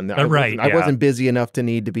needed one. I wasn't busy enough to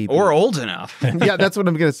need to be or old enough. Yeah, that's what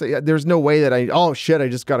I'm gonna say. There's no way that I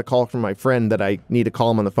just got a call from my friend that I need to call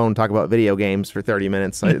him on the phone and talk about video games for 30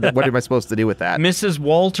 minutes. What am I supposed to do with that? Mrs.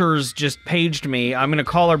 Walters just paged me. I'm gonna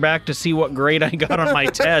call her back to see what grade I got on my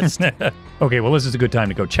test. Okay, well, this is a good time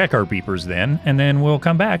to go check our beepers then, and then we'll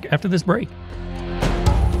come back after this break.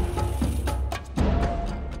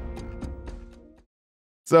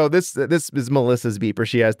 So this is Melissa's beeper.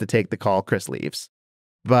 She has to take the call. Chris leaves.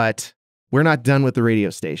 But we're not done with the radio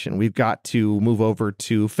station. We've got to move over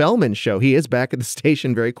to Feldman's show. He is back at the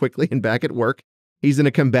station very quickly and back at work. He's in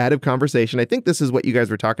a combative conversation. I think this is what you guys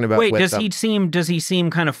were talking about. Wait, does he seem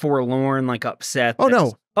kind of forlorn, like upset? Oh,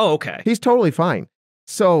 no. Oh, okay. He's totally fine.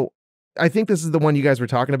 So I think this is the one you guys were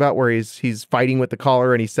talking about where he's fighting with the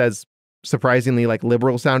caller and he says surprisingly like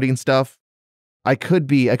liberal sounding stuff. I could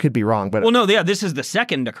be wrong, but well, no, yeah, this is the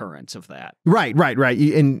second occurrence of that. Right.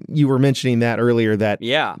 And you were mentioning that earlier that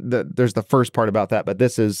there's the first part about that, but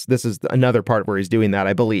this is another part where he's doing that,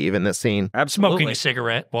 I believe, in this scene. Absolutely. Smoking a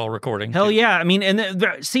cigarette while recording. Hell yeah. I mean,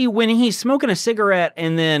 and see, when he's smoking a cigarette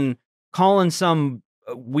and then calling some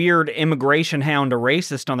weird immigration hound a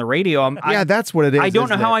racist on the radio. That's what it is. I don't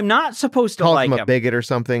know how I'm not supposed to like him. Call him a bigot or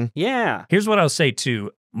something. Yeah. Here's what I'll say too.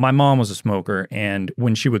 My mom was a smoker, and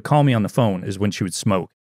when she would call me on the phone is when she would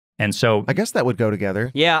smoke. And so I guess that would go together.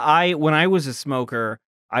 Yeah, when I was a smoker,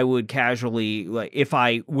 I would casually,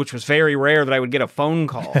 which was very rare that I would get a phone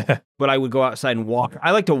call, but I would go outside and walk.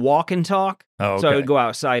 I like to walk and talk. Oh, okay. So I would go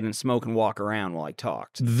outside and smoke and walk around while I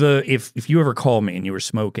talked. If you ever called me and you were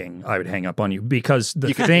smoking, I would hang up on you because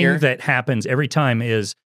the thing that happens every time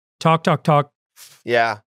is talk.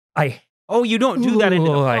 Yeah. Oh, you don't do that into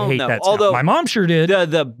the phone, I hate though. that. Although my mom sure did.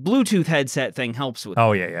 The Bluetooth headset thing helps with.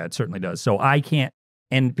 Oh yeah, it certainly does. So I can't.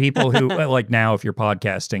 And people who like now, if you're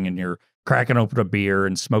podcasting and you're cracking open a beer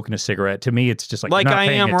and smoking a cigarette, to me it's just like I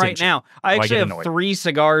am right now. I actually have annoyed. 3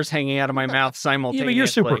 cigars hanging out of my mouth simultaneously. Yeah, but you're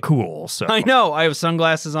super cool. So I know. I have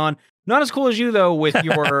sunglasses on. Not as cool as you, though, with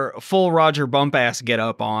your full Roger bump-ass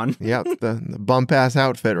get-up on. Yeah, the bump-ass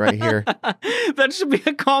outfit right here. That should be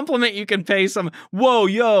a compliment you can pay some. Whoa,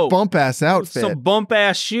 yo. Bump-ass outfit. Some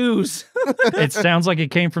bump-ass shoes. It sounds like it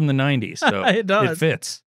came from the 90s, so it does. It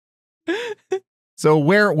fits. So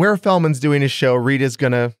where Feldman's doing his show, Rita's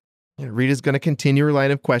gonna continue her line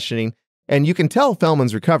of questioning. And you can tell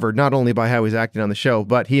Feldman's recovered, not only by how he's acting on the show,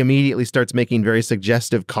 but he immediately starts making very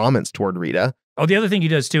suggestive comments toward Rita. Oh, the other thing he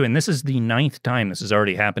does too, and this is the 9th time this has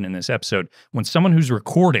already happened in this episode, when someone who's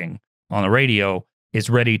recording on the radio is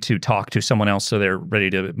ready to talk to someone else so they're ready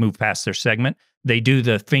to move past their segment, they do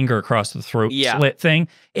the finger across the throat slit thing.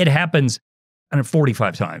 It happens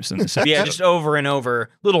 45 times in this episode. Yeah, just over and over.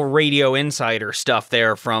 Little radio insider stuff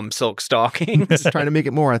there from Silk Stalkings. Trying to make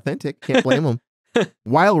it more authentic. Can't blame him.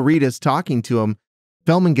 While Rita's talking to him,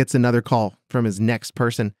 Feldman gets another call from his next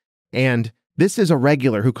person. And this is a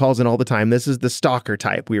regular who calls in all the time. This is the stalker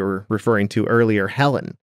type we were referring to earlier,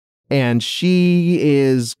 Helen. And she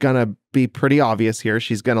is going to be pretty obvious here.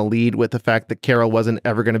 She's going to lead with the fact that Carol wasn't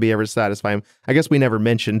ever going to be able to satisfy him. I guess we never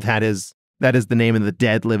mentioned that is the name of the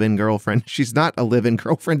dead live-in girlfriend. She's not a live-in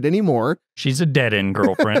girlfriend anymore. She's a dead-end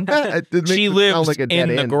girlfriend. She lives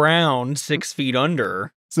in the ground 6 feet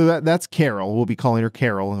under. So that's Carol. We'll be calling her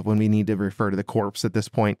Carol when we need to refer to the corpse at this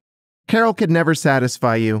point. Carol could never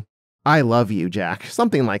satisfy you. I love you, Jack.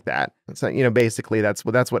 Something like that. So, basically that's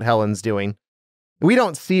what Helen's doing. We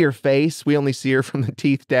don't see her face. We only see her from the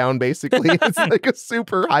teeth down, basically. It's like a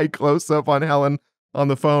super high close-up on Helen on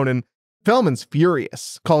the phone. And Feldman's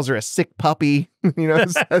furious, calls her a sick puppy.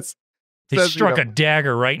 He struck a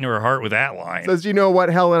dagger right into her heart with that line. Says, you know what,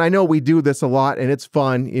 Helen, I know we do this a lot and it's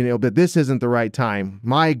fun, but this isn't the right time.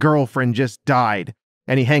 My girlfriend just died.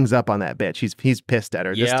 And he hangs up on that bitch. He's pissed at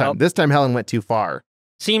her. This time Helen went too far.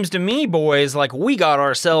 Seems to me, boys, like we got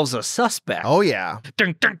ourselves a suspect. Oh, yeah.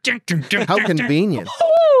 How convenient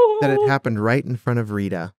that it happened right in front of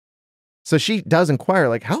Rita. So she does inquire,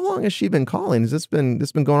 like, how long has she been calling? Has this been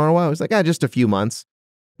going on a while? He's like, just a few months.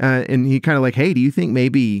 And he kind of like, hey, do you think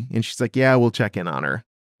maybe? And she's like, yeah, we'll check in on her.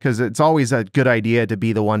 Because it's always a good idea to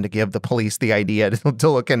be the one to give the police the idea to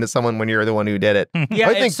look into someone when you're the one who did it. Yeah,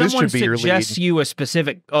 I think if someone this should be your lead. suggests you a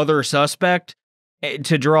specific other suspect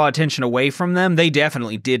to draw attention away from them, they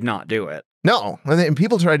definitely did not do it. No, and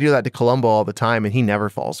people try to do that to Columbo all the time, and he never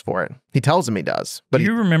falls for it. He tells him he does. But do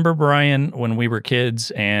you remember, Brian, when we were kids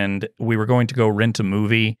and we were going to go rent a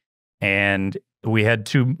movie, and we had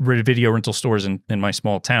 2 video rental stores in my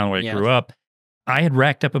small town where I grew up? I had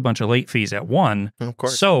racked up a bunch of late fees at one. Of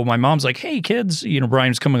course. So my mom's like, hey, kids,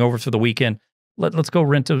 Brian's coming over for the weekend. Let's go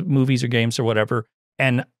rent movies or games or whatever.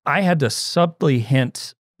 And I had to subtly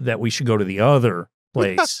hint that we should go to the other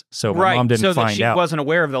place. So my mom didn't find out. She wasn't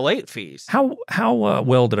aware of the late fees. How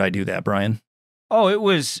well did I do that, Brian? Oh, it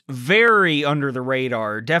was very under the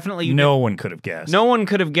radar. Definitely. No one could have guessed. No one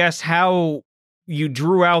could have guessed how you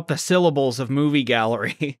drew out the syllables of movie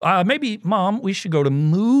gallery. Maybe, Mom, we should go to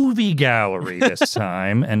movie gallery this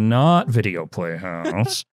time and not video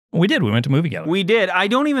playhouse. We did. We went to movie gallery. We did. I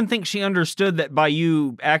don't even think she understood that by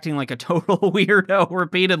you acting like a total weirdo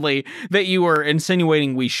repeatedly that you were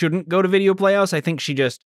insinuating we shouldn't go to video playhouse. I think she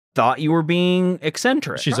just thought you were being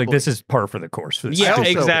eccentric. She's like, this is par for the course. Yeah,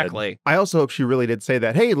 exactly. I also hope she really did say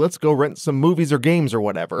that. Hey, let's go rent some movies or games or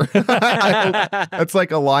whatever. That's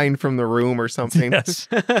like a line from The Room or something. Yes.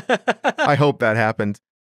 I hope that happened.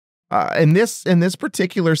 In this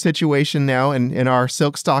particular situation now, in our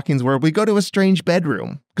Silk Stalkings world, we go to a strange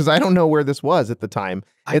bedroom because I don't know where this was at the time.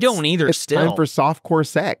 I don't either. It's time for softcore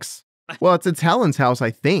sex. Well, it's Helen's house,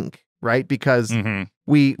 I think, right? Because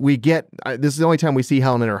we get this is the only time we see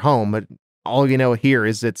Helen in her home, but all here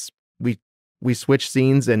is we switch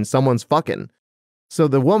scenes and someone's fucking. So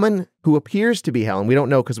the woman who appears to be Helen, we don't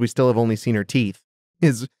know because we still have only seen her teeth,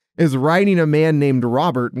 is writing a man named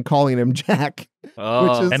Robert and calling him Jack.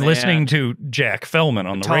 And listening to Jack Feldman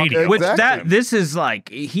on the radio. Which this is like,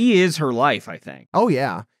 he is her life, I think. Oh,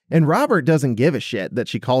 yeah. And Robert doesn't give a shit that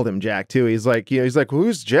she called him Jack, too. He's like,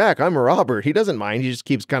 who's Jack? I'm Robert. He doesn't mind. He just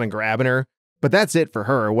keeps kind of grabbing her. But that's it for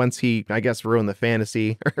her once he, I guess, ruined the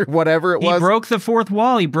fantasy or whatever it was. He broke the fourth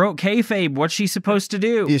wall. He broke kayfabe. What's she supposed to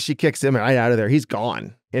do? Yeah, she kicks him right out of there. He's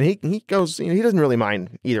gone. And he goes, he doesn't really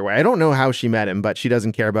mind either way. I don't know how she met him, but she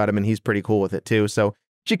doesn't care about him and he's pretty cool with it too. So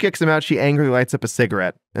she kicks him out. She angrily lights up a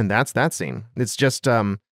cigarette. And that's that scene. It's just,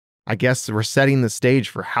 I guess we're setting the stage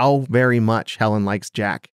for how very much Helen likes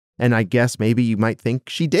Jack. And I guess maybe you might think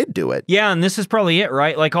she did do it. Yeah, and this is probably it,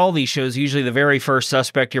 right? Like all these shows, usually the very first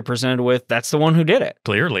suspect you're presented with, that's the one who did it.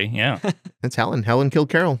 Clearly, yeah. It's Helen. Helen killed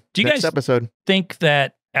Carol. Do you Next guys episode. think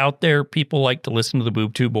that out there people like to listen to the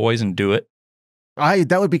Boob Tube Boys and do it?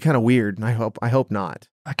 That would be kind of weird. I hope not.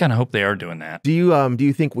 I kind of hope they are doing that. Do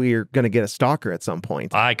you think we're going to get a stalker at some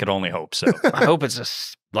point? I could only hope so. I hope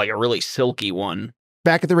it's a really silky one.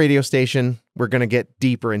 Back at the radio station, we're going to get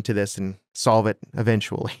deeper into this and solve it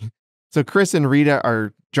eventually. So Chris and Rita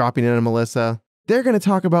are dropping in on Melissa. They're going to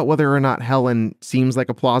talk about whether or not Helen seems like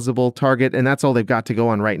a plausible target, and that's all they've got to go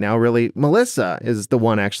on right now, really. Melissa is the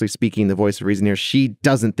one actually speaking the voice of reason here. She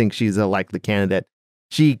doesn't think she's a likely candidate.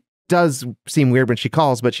 She does seem weird when she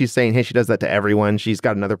calls, but she's saying, hey, she does that to everyone. She's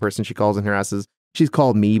got another person she calls in her asses. She's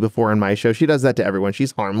called me before on my show. She does that to everyone.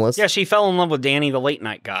 She's harmless. Yeah, she fell in love with Danny, the late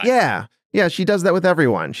night guy. Yeah, she does that with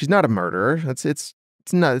everyone. She's not a murderer. It's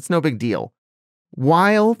no big deal.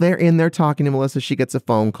 While they're in there talking to Melissa, she gets a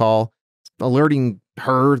phone call alerting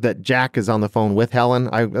her that Jack is on the phone with Helen.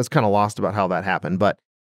 I was kind of lost about how that happened, but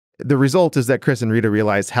the result is that Chris and Rita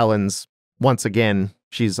realize Helen's once again,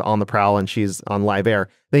 she's on the prowl and she's on live air.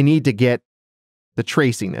 They need to get the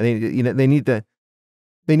tracing. They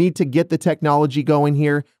need to get the technology going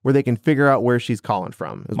here where they can figure out where she's calling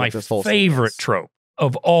from. My favorite trope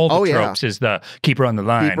of all the tropes is the keep her on the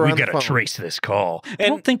line. We got to trace this call. I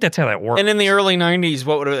don't think that's how that works. And in the early 90s,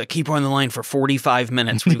 what would it keep her on the line for 45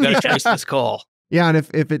 minutes? We've got to trace this call. Yeah,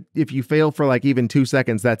 and if you fail for like even 2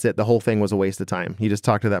 seconds, that's it. The whole thing was a waste of time. You just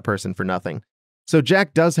talked to that person for nothing. So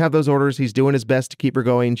Jack does have those orders. He's doing his best to keep her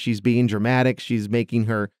going. She's being dramatic. She's making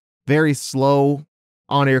her very slow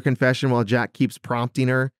on-air confession while Jack keeps prompting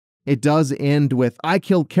her. It does end with, "I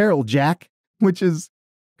killed Carol, Jack," which is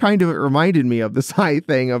kind of, it reminded me of the Cy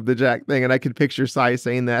thing, of the Jack thing, and I could picture Cy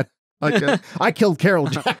saying that. Like, "I killed Carol,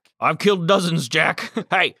 Jack." I've killed dozens, Jack.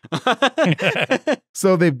 Hey.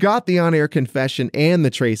 So they've got the on-air confession and the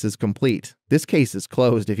trace is complete. This case is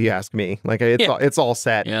closed, if you ask me. Like, it's all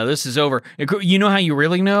set. Yeah, this is over. You know how you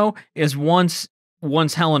really know is once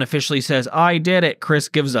Helen officially says, "I did it," Chris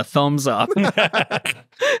gives a thumbs up.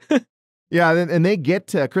 Yeah, and they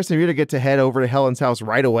Chris and Rita get to head over to Helen's house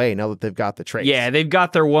right away now that they've got the trace. Yeah, they've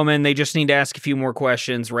got their woman. They just need to ask a few more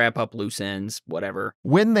questions, wrap up loose ends, whatever.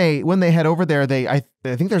 When they head over there, I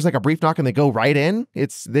think there's like a brief knock and they go right in.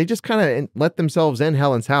 They just kind of let themselves in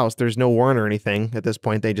Helen's house. There's no warrant or anything at this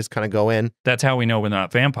point. They just kind of go in. That's how we know we're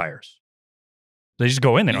not vampires. They just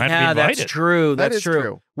go in. They don't have to be invited. That's true. That is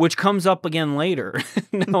true. Which comes up again later.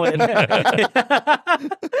 No,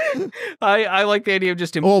 I like the idea of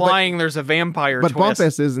just implying there's a vampire but twist.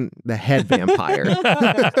 Bumpass isn't the head vampire.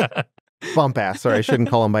 Bumpass. Sorry, I shouldn't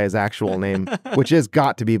call him by his actual name, which is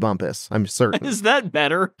got to be Bumpass. I'm certain. Is that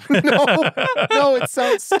better? No, it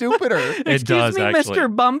sounds stupider. It does, me, actually.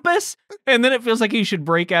 Mr. Bumpus? And then it feels like he should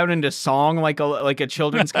break out into song like a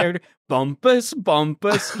children's character. Bumpus,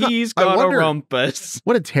 Bumpus, he's got a rumpus.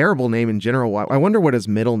 What a terrible name in general. I wonder what his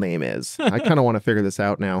middle name is. I kind of want to figure this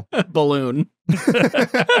out now. Balloon.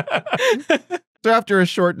 So after a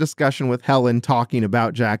short discussion with Helen talking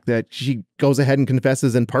about Jack, that she goes ahead and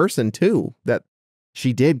confesses in person too, that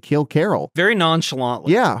she did kill Carol. Very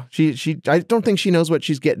nonchalantly. Yeah, I don't think she knows what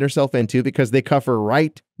she's getting herself into because they cuff her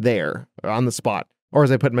right there on the spot. Or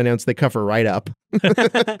as I put in my notes, they cuff her right up.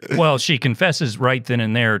 Well, she confesses right then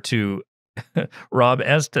and there to Rob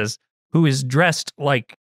Estes, who is dressed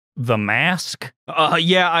like the Mask.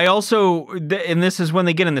 Yeah, I also, and this is when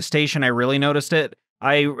they get in the station, I really noticed it.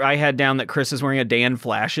 I had down that Chris is wearing a Dan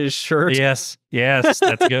Flashes shirt. Yes,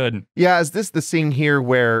 that's good. Yeah, is this the scene here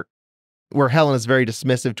where Helen is very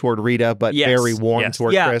dismissive toward Rita, but very warm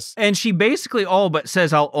toward Chris? And she basically all but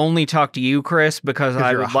says, "I'll only talk to you, Chris, because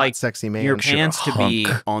I would like sexy man. your pants to be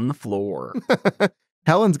on the floor."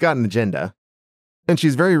 Helen's got an agenda, and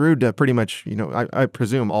she's very rude to pretty much, I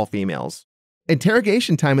presume all females.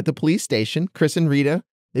 Interrogation time at the police station. Chris and Rita,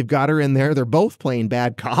 they've got her in there. They're both playing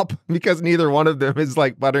bad cop because neither one of them is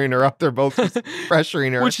like buttering her up. They're both just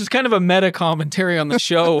pressuring her. Which is kind of a meta commentary on the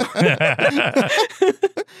show.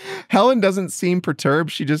 Helen doesn't seem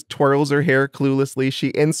perturbed. She just twirls her hair cluelessly.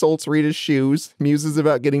 She insults Rita's shoes, muses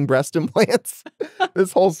about getting breast implants.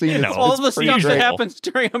 This whole scene is all the stuff that happens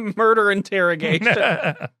during a murder interrogation.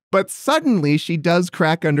 But suddenly she does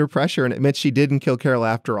crack under pressure and admits she didn't kill Carol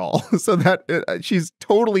after all. So that she's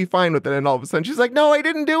totally fine with it. And all of a sudden she's like, "No, I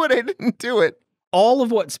didn't do it. I didn't do it." All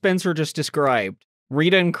of what Spencer just described,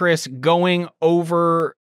 Rita and Chris going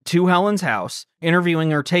over to Helen's house, interviewing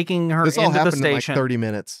her, taking her this all into the happened station. In like 30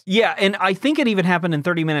 minutes. Yeah, and I think it even happened in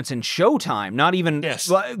 30 minutes in showtime. Not even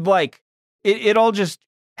like it all just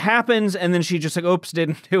happens, and then she just like, "Oops,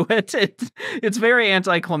 didn't do it." It's very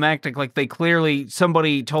anticlimactic. Like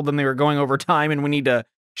somebody told them they were going over time, and we need to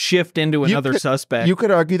shift into another suspect. You could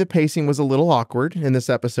argue the pacing was a little awkward in this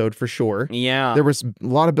episode for sure. Yeah, there was a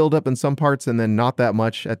lot of buildup in some parts, and then not that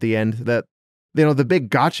much at the end. That the big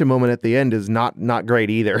gotcha moment at the end is not great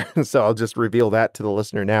either. So I'll just reveal that to the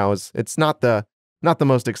listener now. It's not the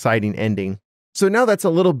most exciting ending. So now that's a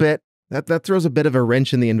little bit. That throws a bit of a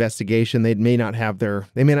wrench in the investigation. They may not have their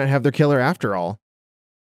killer after all.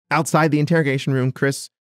 Outside the interrogation room, Chris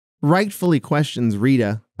rightfully questions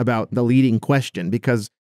Rita about the leading question because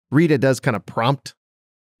Rita does kind of prompt.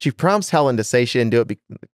 She prompts Helen to say she didn't do it.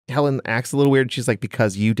 Helen acts a little weird. She's like,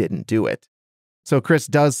 "Because you didn't do it." So Chris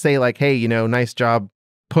does say like, "Hey, nice job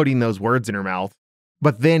putting those words in her mouth."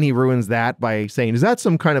 But then he ruins that by saying, "Is that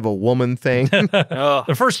some kind of a woman thing?"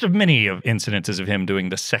 The first of many incidences of him doing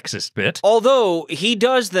the sexist bit. Although he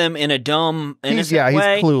does them in a dumb, innocent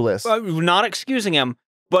way. He's clueless. Not excusing him,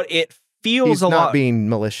 but it feels He's a not lot. being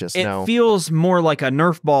malicious, It no. feels more like a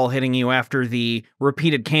Nerf ball hitting you after the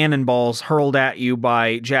repeated cannonballs hurled at you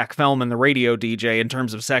by Jack Feldman, the radio DJ, in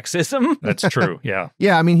terms of sexism. That's true. Yeah.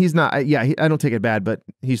 Yeah, I mean, he's not, I don't take it bad, but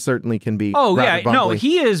he certainly can be Oh rather yeah, no, bumbly.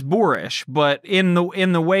 he is boorish, but in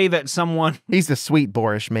the way that someone He's the sweet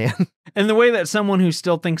boorish man. in the way that someone who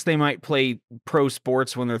still thinks they might play pro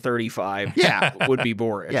sports when they're 35 Yeah. would be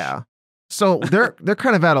boorish. Yeah. So they're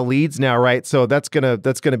kind of out of leads now, right? So that's gonna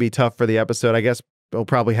be tough for the episode. I guess we'll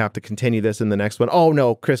probably have to continue this in the next one. Oh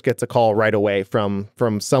no, Chris gets a call right away from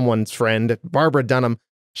someone's friend, Barbara Dunham.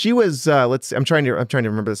 She was I'm trying to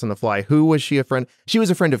remember this on the fly. Who was she a friend? She was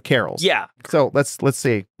a friend of Carol's. Yeah. So let's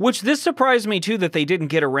see. Which this surprised me too that they didn't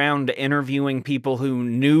get around to interviewing people who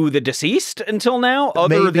knew the deceased until now,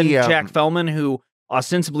 other than Maybe, Jack Feldman, who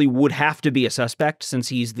ostensibly would have to be a suspect since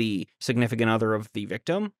he's the significant other of the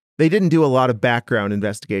victim. They didn't do a lot of background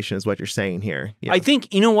investigation, is what you're saying here. Yeah. I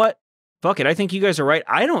think, you know what? Fuck it. I think you guys are right.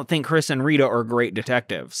 I don't think Chris and Rita are great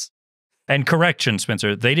detectives. And correction,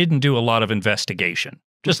 Spencer, they didn't do a lot of investigation.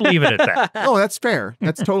 Just leave it at that. Oh, that's fair.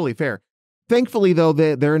 That's totally fair. Thankfully, though,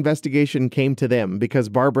 their investigation came to them because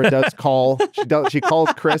Barbara does call. She calls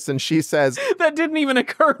Chris and she says, That didn't even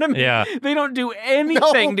occur to me. Yeah. They don't do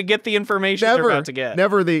anything No, to get the information they're about to get.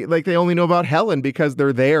 Never. They only know about Helen because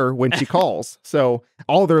they're there when she calls. So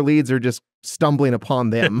all their leads are just stumbling upon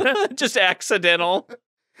them. Just accidental.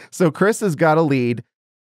 So Chris has got a lead.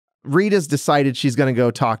 Rita's decided she's going to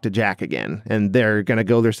go talk to Jack again, and they're going to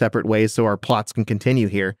go their separate ways so our plots can continue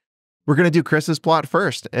here. We're going to do Chris's plot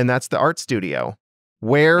first, and that's the art studio,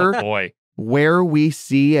 Oh, boy. where we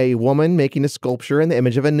see a woman making a sculpture in the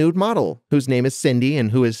image of a nude model whose name is Cindy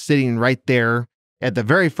and who is sitting right there at the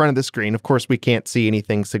very front of the screen. Of course, we can't see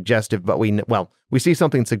anything suggestive, but we see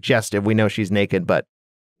something suggestive. We know she's naked, but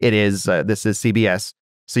this is CBS,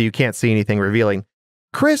 so you can't see anything revealing.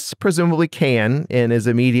 Chris presumably can and is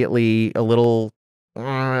immediately a little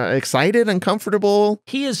excited, uncomfortable.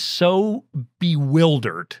 He is so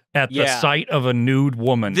bewildered at the Yeah. sight of a nude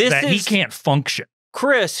woman This that he is- can't function.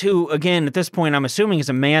 Chris, who, again, at this point, I'm assuming is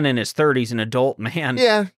a man in his 30s, an adult man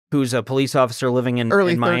Yeah, who's a police officer living in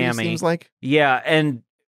early 30s Miami. seems like. Yeah,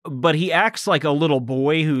 but he acts like a little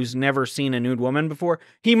boy who's never seen a nude woman before.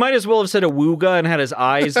 He might as well have said a wooga and had his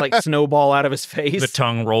eyes like snowball out of his face. The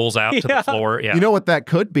tongue rolls out to Yeah. the floor. Yeah. You know what that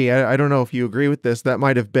could be? I don't know if you agree with this. That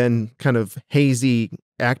might have been kind of hazy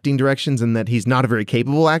acting directions and that he's not a very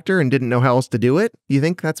capable actor and didn't know how else to do it. You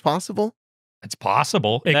think that's possible? It's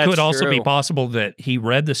possible. It That's could also be true. possible that he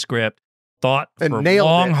read the script, thought And for nailed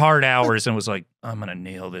long, it. hard hours, and was like, I'm going to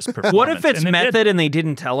nail this performance. What if it's And then did. method and they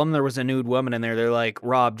didn't tell him there was a nude woman in there? They're like,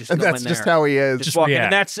 Rob, just go And that's in just there. how he is. Just walk in, yeah.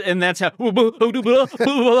 and that's how.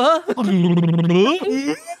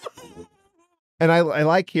 And I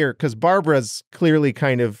like here because Barbara's clearly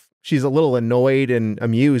she's a little annoyed and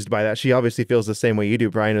amused by that. She obviously feels the same way you do,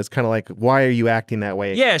 Brian. It's kind of like, why are you acting that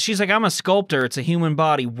way? Yeah, she's like, I'm a sculptor. It's a human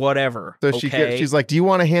body, whatever. So okay? she's like, do you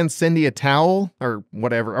want to hand Cindy a towel or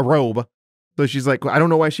whatever, a robe? So she's like, I don't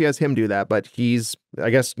know why she has him do that, but I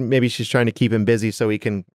guess maybe she's trying to keep him busy so he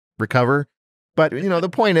can recover. But the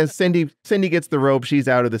point is Cindy gets the robe. She's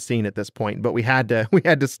out of the scene at this point, but we had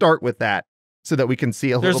to start with that so that we can see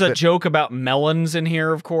There's little a bit. joke about melons in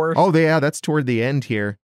here, of course. Oh, yeah, that's toward the end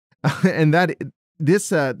here. And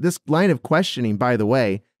this line of questioning, by the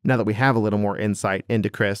way, now that we have a little more insight into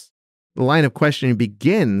Chris, the line of questioning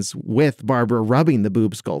begins with Barbara rubbing the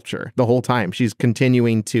boob sculpture the whole time. She is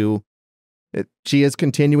continuing to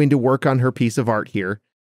work on her piece of art here,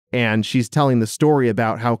 and she's telling the story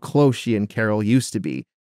about how close she and Carol used to be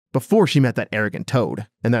before she met that arrogant toad.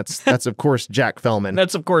 And that's of course Jack Feldman.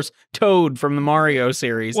 That's, of course, Toad from the Mario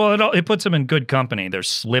series. Well, it puts him in good company. There's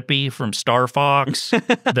Slippy from Star Fox.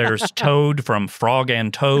 There's Toad from Frog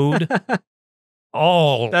and Toad.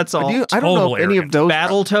 All That's all. I don't know total if any of arrogance. those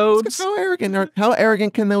Battle Toads. How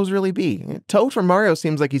arrogant can those really be? Toad from Mario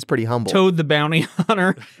seems like he's pretty humble. Toad the bounty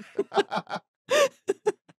hunter.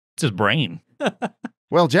 It's his brain.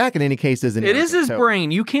 Well, Jack in any case is an It is arrogant his toad.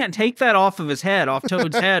 brain. You can't take that off of his head, off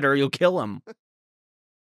Toad's head, or you'll kill him.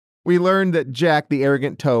 We learned that Jack, the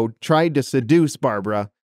arrogant toad, tried to seduce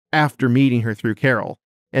Barbara after meeting her through Carol.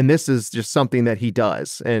 And this is just something that he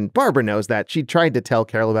does. And Barbara knows that. She tried to tell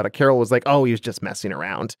Carol about it. Carol was like, oh, he was just messing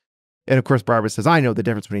around. And of course, Barbara says, I know the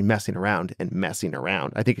difference between messing around and messing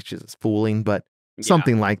around. I think it's just fooling, but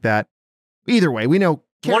something like that. Either way, we know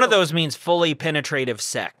One of those means fully penetrative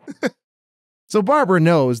sex. So Barbara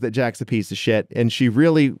knows that Jack's a piece of shit, and she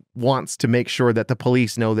really wants to make sure that the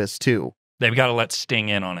police know this too. They've got to let Sting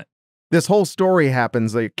in on it. This whole story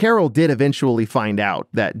happens. Like, Carol did eventually find out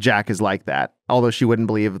that Jack is like that, although she wouldn't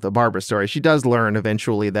believe the Barbara story. She does learn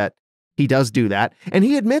eventually that he does do that. And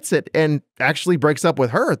he admits it and actually breaks up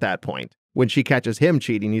with her at that point when she catches him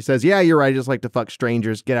cheating. He says, yeah, you're right. I just like to fuck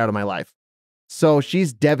strangers. Get out of my life. So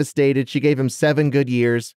she's devastated. She gave him 7 good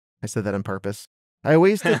years. I said that on purpose. I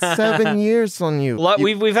wasted 7 years on you.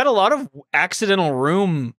 We've had a lot of accidental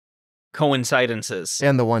room coincidences.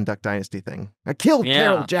 And the One Duck Dynasty thing. I killed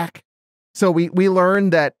Carol, Jack. So we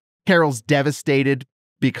learned that Carol's devastated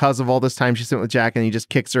because of all this time she spent with Jack, and he just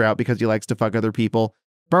kicks her out because he likes to fuck other people.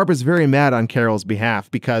 Barbara's very mad on Carol's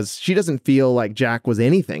behalf because she doesn't feel like Jack was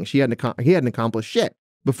anything. He hadn't accomplished shit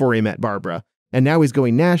before he met Barbara. And now he's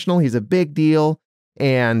going national. He's a big deal.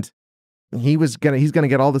 And he's gonna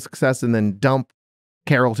get all the success and then dump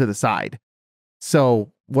Carol to the side.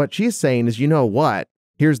 So what she's saying is, you know what?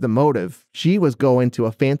 Here's the motive. She was going to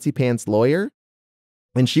a fancy pants lawyer,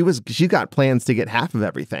 and she got plans to get half of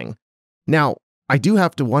everything. Now, I do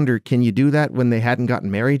have to wonder, can you do that when they hadn't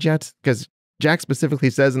gotten married yet? Because Jack specifically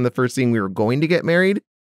says in the first scene we were going to get married.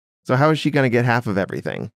 So how is she going to get half of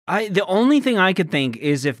everything? The only thing I could think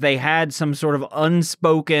is if they had some sort of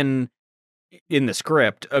unspoken, in the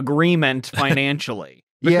script, agreement financially.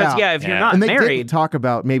 Because, if you're not and they married... didn't talk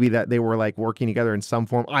about maybe that they were like working together in some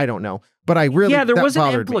form. I don't know. But I really... Yeah, there was an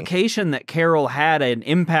bothered me. implication that Carol had an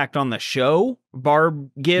impact on the show,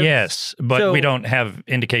 Barb gives. Yes, but we don't have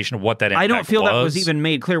indication of what that impact was. I don't feel that was even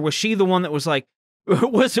made clear. Was she the one that was like,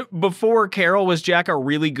 was it before Carol, was Jack a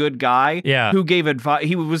really good guy? Yeah. Who gave advice?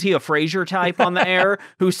 Was he a Frasier type on the air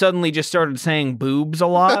who suddenly just started saying boobs a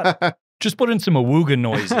lot? Just put in some awooga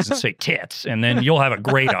noises and say tits, and then you'll have a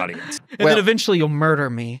great audience. And then eventually you'll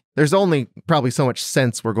murder me. There's only probably so much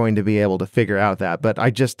sense we're going to be able to figure out that, but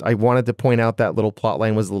I wanted to point out that little plot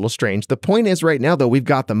line was a little strange. The point is right now, though, we've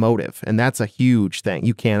got the motive, and that's a huge thing.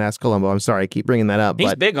 You can't ask Columbo. I'm sorry, I keep bringing that up.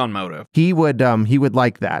 He's big on motive. He would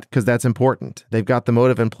like that because that's important. They've got the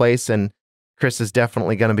motive in place, and Chris is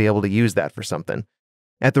definitely going to be able to use that for something.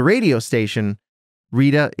 At the radio station,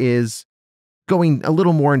 Rita is going a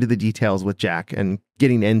little more into the details with Jack and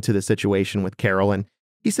getting into the situation with Carol. And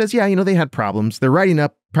he says, yeah, they had problems. They're riding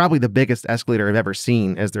up probably the biggest escalator I've ever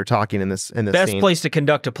seen as they're talking in this Best scene. Place to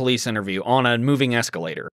conduct a police interview, on a moving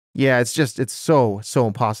escalator. Yeah, it's so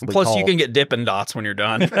impossibly Plus, tall. you can get Dippin' Dots when you're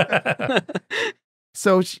done.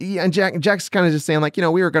 So Jack's kind of just saying like, we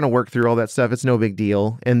were going to work through all that stuff. It's no big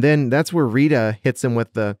deal. And then that's where Rita hits him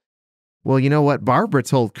with well, you know what? Barbara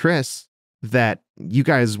told Chris that you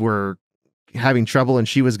guys were having trouble and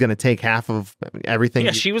she was going to take half of everything.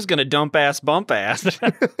 Yeah, she was going to dump ass, bump ass.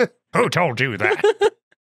 Who told you that?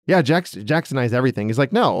 Yeah, Jack denies everything. He's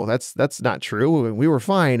like, no, that's not true. We were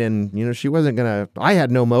fine. And, she wasn't going to, I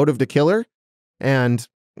had no motive to kill her. And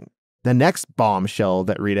the next bombshell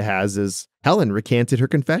that Rita has is Helen recanted her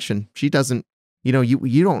confession. She doesn't,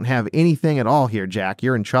 you don't have anything at all here, Jack.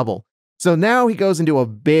 You're in trouble. So now he goes into a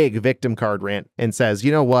big victim card rant and says,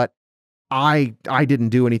 you know what? I didn't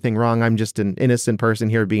do anything wrong. I'm just an innocent person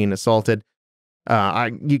here being assaulted.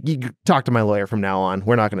 You talk to my lawyer from now on.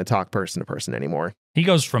 We're not going to talk person to person anymore. He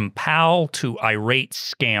goes from pal to irate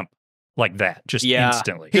scamp like that, just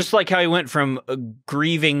instantly. Just like how he went from a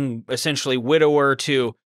grieving, essentially widower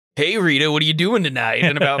to, hey, Rita, what are you doing tonight?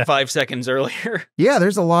 And about 5 seconds earlier. Yeah,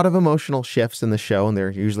 there's a lot of emotional shifts in the show, and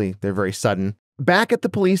they're very sudden. Back at the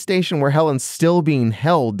police station where Helen's still being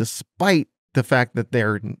held, despite the fact that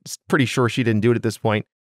they're pretty sure she didn't do it at this point,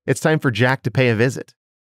 it's time for Jack to pay a visit.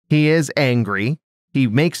 He is angry. He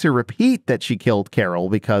makes her repeat that she killed Carol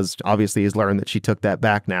because obviously he's learned that she took that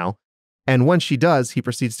back now. And once she does, he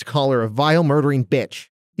proceeds to call her a vile, murdering bitch.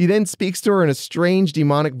 He then speaks to her in a strange,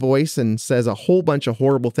 demonic voice and says a whole bunch of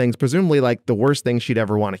horrible things, presumably like the worst things she'd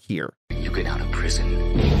ever want to hear. When you get out of prison,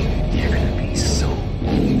 you're gonna be so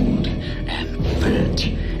old and fat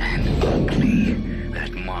and ugly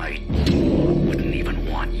that my dog wouldn't even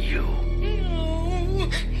want you.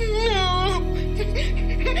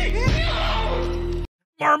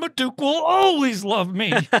 Marmaduke will always love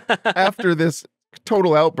me. After this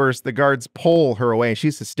total outburst, the guards pull her away.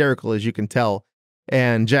 She's hysterical, as you can tell.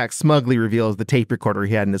 And Jack smugly reveals the tape recorder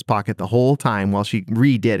he had in his pocket the whole time while she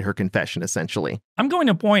redid her confession, essentially. I'm going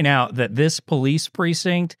to point out that this police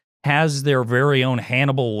precinct has their very own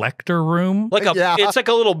Hannibal Lecter room. It's like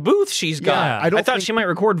a little booth she's got. Yeah, I thought she might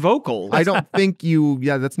record vocals. I don't think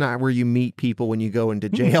that's not where you meet people when you go into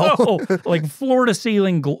jail. No, like floor to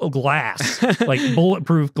ceiling glass, like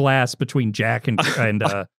bulletproof glass between Jack and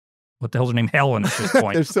what the hell's her name? Helen at this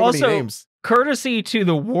point. There's so many names. Courtesy to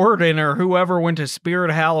the warden or whoever went to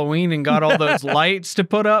Spirit Halloween and got all those lights to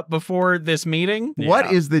put up before this meeting.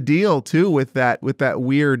 What is the deal too with that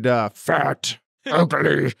weird fat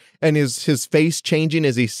ugly. And his face changing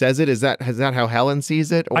as he says it? Is that how Helen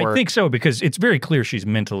sees it? Or? I think so, because it's very clear she's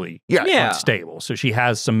mentally Yeah. unstable. So she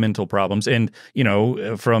has some mental problems. And,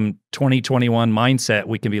 from 2021 mindset,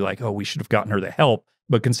 we can be like, oh, we should have gotten her the help.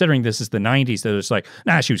 But considering this is the 90s, they're just like,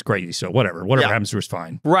 nah, she was crazy. So whatever happens to her is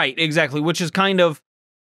fine. Right, exactly, which is kind of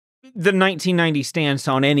the 1990 stance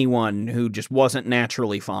on anyone who just wasn't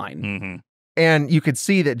naturally fine. Mm-hmm. And you could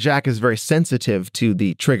see that Jack is very sensitive to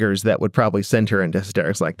the triggers that would probably send her into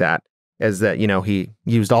hysterics like that, as that, he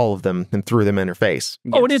used all of them and threw them in her face.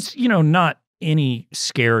 Oh, and it's, not any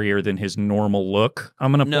scarier than his normal look.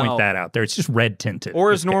 I'm going to point that out there. It's just red tinted.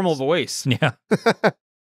 Or his normal voice. Yeah.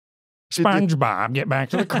 SpongeBob, get back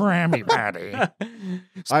to the Krabby Patty.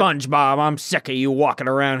 SpongeBob, I'm sick of you walking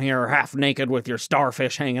around here half naked with your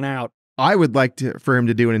starfish hanging out. I would like for him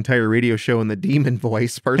to do an entire radio show in the demon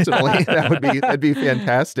voice, personally. That'd be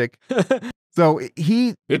fantastic. So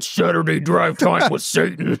It's Saturday drive time with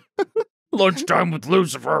Satan. Lunchtime with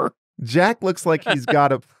Lucifer. Jack looks like he's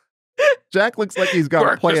got a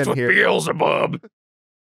plan with here. Beelzebub.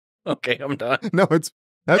 Okay, I'm done. No,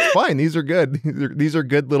 that's fine. These are good. These are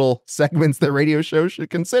good little segments that radio shows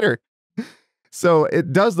should consider. So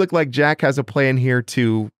it does look like Jack has a plan here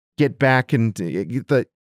to get back and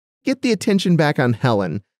get the attention back on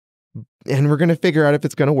Helen. And we're going to figure out if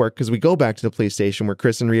it's going to work, because we go back to the police station where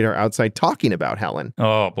Chris and Rita are outside talking about Helen.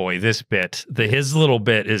 Oh boy, this bit, his little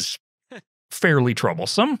bit is fairly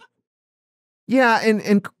troublesome. Yeah,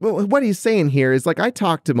 and what he's saying here is, like, I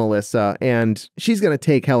talked to Melissa and she's going to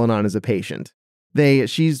take Helen on as a patient.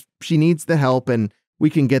 She needs the help and we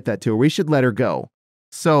can get that to her. We should let her go.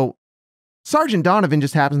 So Sergeant Donovan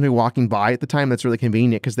just happens to be walking by at the time. That's really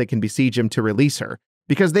convenient because they can besiege him to release her,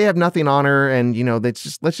 because they have nothing on her and, let's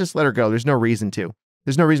just let her go. There's no reason to.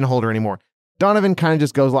 There's no reason to hold her anymore. Donovan kind of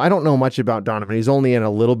just goes, well, I don't know much about Donovan. He's only in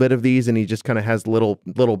a little bit of these and he just kind of has little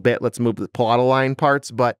bit. Let's move the plot line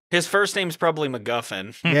parts. But his first name's probably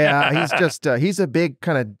MacGuffin. yeah, he's just, he's a big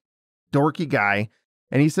kind of dorky guy.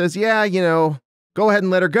 And he says, yeah, go ahead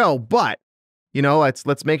and let her go. But,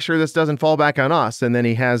 let's make sure this doesn't fall back on us. And then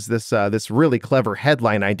he has this really clever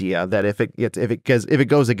headline idea that if it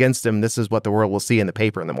goes against him, this is what the world will see in the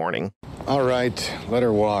paper in the morning. All right, let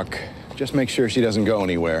her walk. Just make sure she doesn't go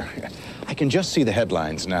anywhere. I can just see the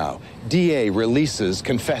headlines now. DA releases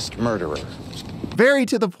confessed murderer. Very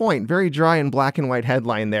to the point, very dry and black and white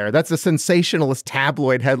headline there. That's a sensationalist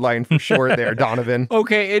tabloid headline for sure there, Donovan.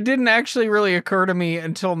 Okay, it didn't actually really occur to me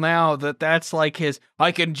until now that that's like his,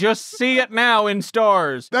 I can just see it now in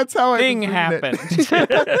stars. That's how thing happened.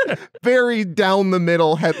 Very down the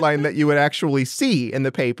middle headline that you would actually see in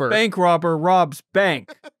the paper. Bank robber robs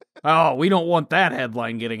bank. Oh, we don't want that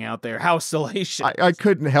headline getting out there. How salacious. I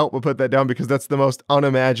couldn't help but put that down because that's the most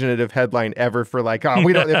unimaginative headline ever for like,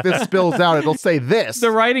 we don't, if this spills out, it'll say this.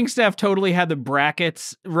 The writing staff totally had the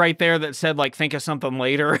brackets right there that said like, think of something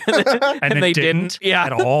later. and they didn't. Yeah.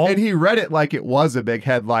 At all. And he read it like it was a big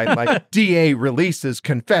headline, like DA releases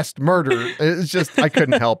confessed murder. It's just, I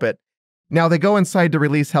couldn't help it. Now they go inside to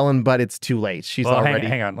release Helen, but it's too late. She's already.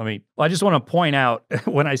 Hang on. I just want to point out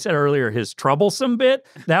when I said earlier his troublesome bit,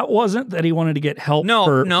 that wasn't that he wanted to get help.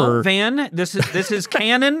 No, Van. This is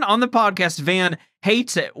canon on the podcast. Van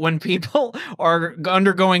hates it when people are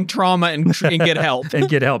undergoing trauma and get help. And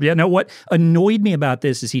get help. Yeah. No, what annoyed me about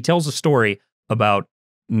this is he tells a story about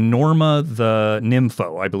Norma the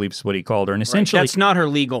Nympho, I believe is what he called her. And essentially, that's not her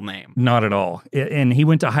legal name. Not at all. And he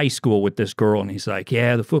went to high school with this girl and he's like,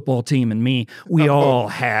 yeah, the football team and me, we all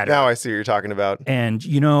had her. Now I see what you're talking about. And,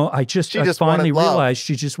 I finally realized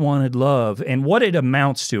she just wanted love. And what it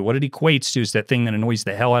amounts to, what it equates to is that thing that annoys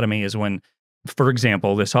the hell out of me is when, for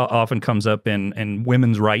example, this often comes up in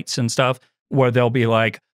women's rights and stuff, where they'll be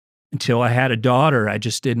like, until I had a daughter, I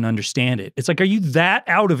just didn't understand it. It's like, are you that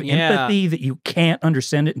out of empathy that you can't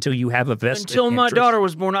understand it until you have a vested Until my interest? daughter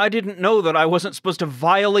was born, I didn't know that I wasn't supposed to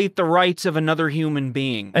violate the rights of another human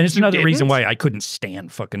being. And it's another reason why I couldn't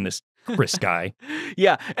stand fucking this Chris guy.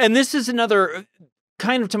 Yeah, and this is another,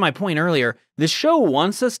 kind of to my point earlier, this show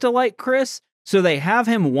wants us to like Chris, so they have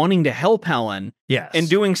him wanting to help Helen. Yes. And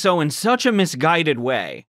doing so in such a misguided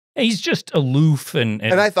way. He's just aloof and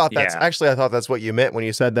I thought that's what you meant when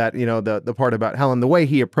you said that, the part about Helen, the way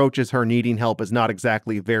he approaches her needing help is not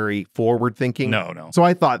exactly very forward thinking. No. So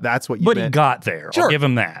I thought that's what you meant. But he got there. Sure. I'll give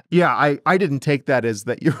him that. Yeah, I didn't take that as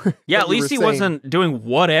that you were. Yeah, at least he wasn't doing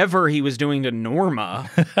whatever he was doing to Norma.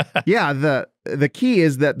 Yeah, the key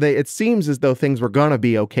is that it seems as though things were gonna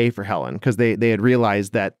be okay for Helen because they had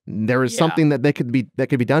realized that there was something that could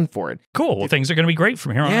be done for it. Cool. Well, things are gonna be great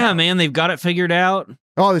from here on out. Yeah, man, they've got it figured out.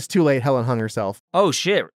 Oh, it's too late. Helen hung herself. Oh,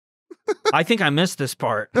 shit. I think I missed this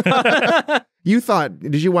part. You thought,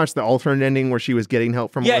 did you watch the alternate ending where she was getting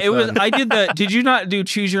help from Yeah, Melissa? it was. I did the. Did you not do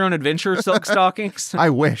Choose Your Own Adventure Silk Stalkings? I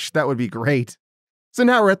wish. That would be great. So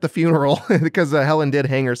now we're at the funeral because Helen did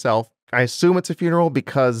hang herself. I assume it's a funeral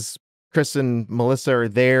because Chris and Melissa are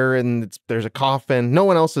there and there's a coffin. No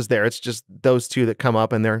one else is there. It's just those two that come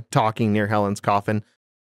up and they're talking near Helen's coffin.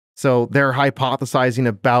 So they're hypothesizing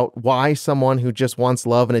about why someone who just wants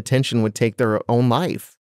love and attention would take their own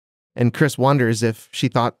life. And Chris wonders if she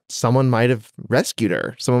thought someone might have rescued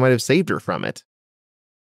her. Someone might have saved her from it.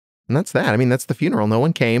 And that's that. I mean, that's the funeral. No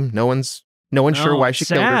one came. No one's sure why she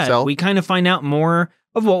killed herself. We kind of find out more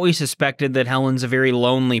of what we suspected, that Helen's a very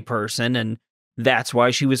lonely person, and that's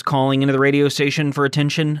why she was calling into the radio station for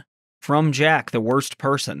attention from Jack, the worst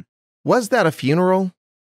person. Was that a funeral?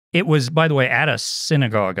 It was, by the way, at a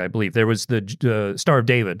synagogue, I believe. There was the Star of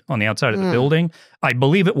David on the outside of the building. I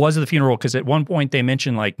believe it was the funeral because at one point they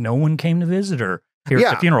mentioned, like, no one came to visit her here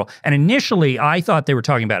at the funeral. And initially, I thought they were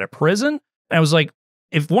talking about a prison. And I was like,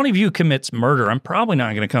 if one of you commits murder, I'm probably not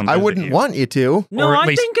going to come visit I wouldn't you. want you to. No,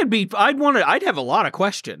 I think it'd be, I'd have a lot of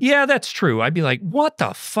questions. Yeah, that's true. I'd be like, what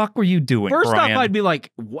the fuck were you doing, First Brian? off, I'd be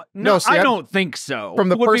like, what? No, see, I don't think so. From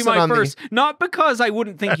the would person be my on the- first, not because I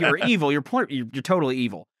wouldn't think you were evil. You're totally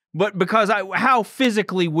evil. But because how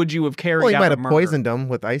physically would you have carried Well, he out might a have murder? poisoned him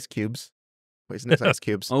with ice cubes. Poisonous ice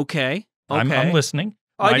cubes. Okay. I'm listening.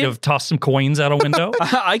 Might have tossed some coins out a window.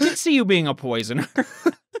 I can see you being a poisoner.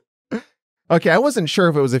 Okay, I wasn't sure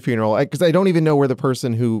if it was a funeral because I don't even know where the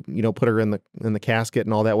person who put her in the casket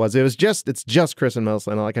and all that was. It's just Chris and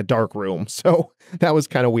Melissa in like a dark room, so that was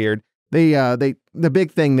kind of weird. The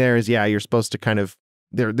big thing there is you're supposed to kind of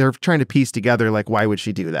they're trying to piece together like why would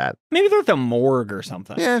she do that? Maybe they're at the morgue or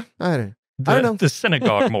something. Yeah, I don't know. The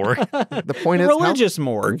synagogue morgue. The point is, religious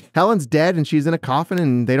morgue. Helen's dead and she's in a coffin,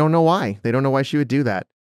 and they don't know why. They don't know why she would do that.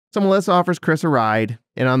 So Melissa offers Chris a ride,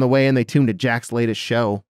 and on the way in, they tune to Jack's latest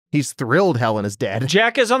show. He's thrilled Helen is dead.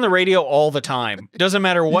 Jack is on the radio all the time. Doesn't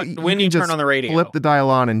matter when you turn on the radio. Flip the dial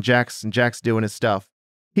on, and Jack's doing his stuff.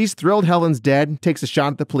 He's thrilled Helen's dead. Takes a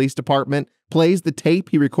shot at the police department. Plays the tape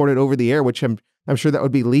he recorded over the air, which I'm sure that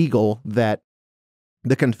would be legal. That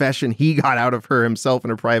the confession he got out of her himself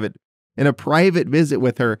in a private visit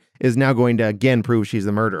with her is now going to again prove she's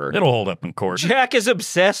the murderer. It'll hold up in court. Jack is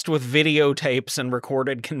obsessed with videotapes and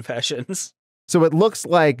recorded confessions. So it looks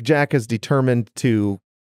like Jack is determined to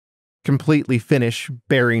completely finish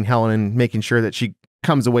burying Helen and making sure that she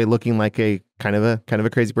comes away looking like a kind of a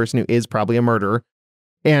crazy person who is probably a murderer.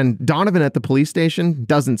 And Donovan at the police station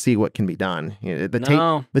doesn't see what can be done.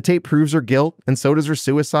 The tape proves her guilt, and so does her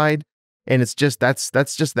suicide. And it's just that's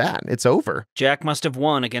just that. It's over. Jack must have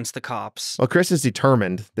won against the cops. Well, Chris is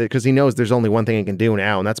determined because he knows there's only one thing he can do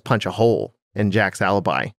now, and that's punch a hole in Jack's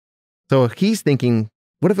alibi. So he's thinking,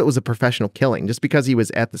 what if it was a professional killing? Just because he was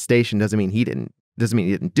at the station doesn't mean he didn't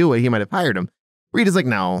do it. He might have hired him. Rita's like,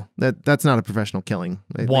 no, that's not a professional killing.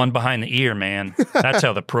 One behind the ear, man. That's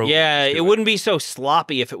how the pro. Yeah, it wouldn't be so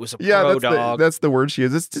sloppy if it was a pro dog. That's the word she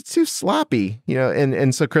uses. It's too sloppy,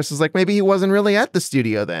 And so Chris is like, maybe he wasn't really at the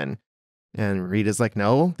studio then. And Rita's like,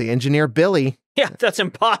 no, the engineer Billy. Yeah, that's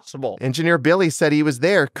impossible. Engineer Billy said he was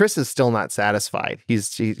there. Chris is still not satisfied.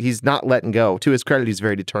 He's not letting go. To his credit, he's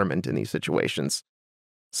very determined in these situations.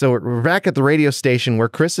 So we're back at the radio station where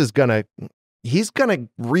Chris is he's gonna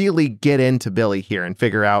really get into Billy here and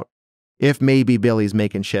figure out if maybe Billy's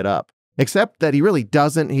making shit up. Except that he really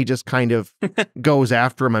doesn't. He just kind of goes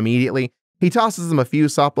after him immediately. He tosses him a few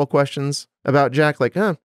softball questions about Jack, like,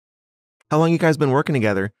 how long you guys been working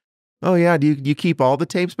together? Oh yeah, do you keep all the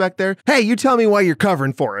tapes back there? Hey, you tell me why you're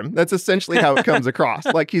covering for him. That's essentially how it comes across.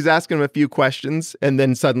 Like he's asking him a few questions and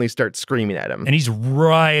then suddenly starts screaming at him. And he's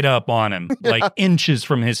right up on him, like inches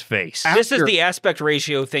from his face. This is the aspect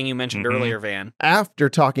ratio thing you mentioned earlier, Van. After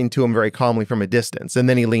talking to him very calmly from a distance, and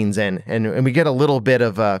then he leans in, and we get a little bit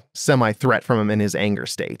of a semi-threat from him in his anger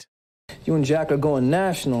state. You and Jack are going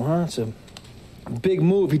national, huh? It's a big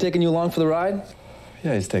move. He taking you along for the ride?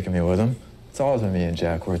 Yeah, he's taking me with him. It's always been me and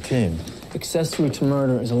Jack. We're a team. Accessory to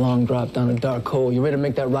murder is a long drop down a dark hole. You ready to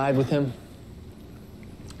make that ride with him?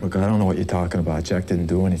 Look, I don't know what you're talking about. Jack didn't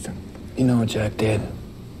do anything. You know what Jack did.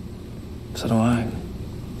 So do I.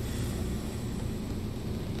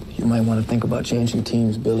 You might want to think about changing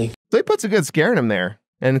teams, Billy. So he puts a good scare in him there,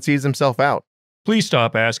 and sees himself out. Please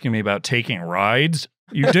stop asking me about taking rides.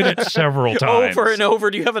 You did it several times. Over and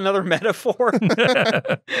over. Do you have another metaphor?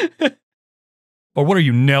 Or what are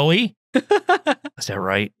you, Nelly? Is that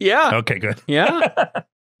right? Yeah. Okay, good. Yeah.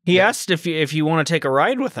 He asked if you want to take a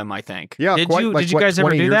ride with him, I think. Yeah. Did you guys ever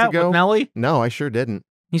do that with Nelly? No, I sure didn't.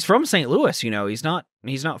 He's from St. Louis, you know. He's not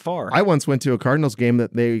far. I once went to a Cardinals game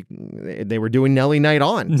that they were doing Nelly Night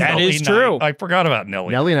on. That Nelly is true. Night. I forgot about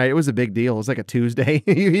Nelly. Nelly Night, it was a big deal. It was like a Tuesday.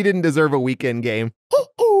 He didn't deserve a weekend game.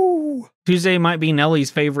 Tuesday might be Nelly's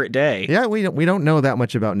favorite day. Yeah, we don't know that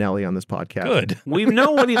much about Nelly on this podcast. Good. We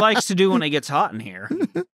know what he likes to do when it gets hot in here.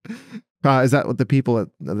 Is that what the people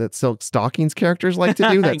that Silk Stalkings characters like to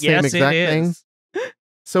do? That same Yes, exact it thing? is.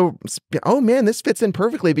 So, oh man, this fits in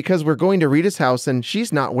perfectly because we're going to Rita's house and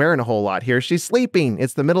she's not wearing a whole lot here. She's sleeping.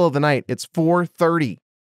 It's the middle of the night. It's 4:30.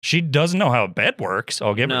 She doesn't know how a bed works.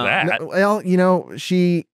 I'll give her that. No, well, you know,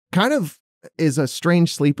 she kind of is a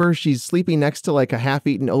strange sleeper. She's sleeping next to like a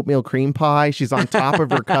half-eaten oatmeal cream pie. She's on top of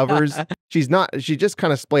her covers. She just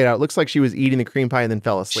kind of splayed out. It looks like she was eating the cream pie and then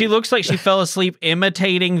fell asleep. She looks like she fell asleep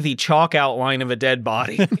imitating the chalk outline of a dead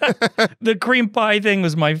body. The cream pie thing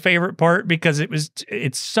was my favorite part because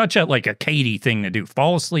it's such a like a Katie thing to do.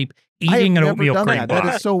 Fall asleep eating an oatmeal cream pie.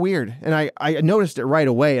 That is so weird. And I noticed it right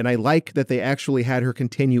away, and I like that they actually had her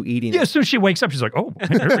continue eating Yeah, it. so she wakes up, she's like, oh,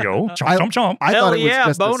 here we go. Chomp, chomp, chomp. I Hell thought it was yeah,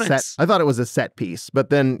 just bonus. a set. I thought it was a set piece, but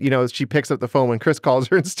then, you know, she picks up the phone when Chris calls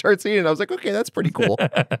her and starts eating. I was like, okay, that's pretty cool.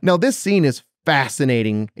 Now, this scene is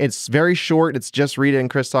fascinating. It's very short. It's just Rita and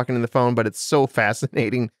Chris talking on the phone, but it's so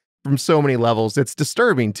fascinating from so many levels. It's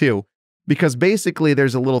disturbing too, because basically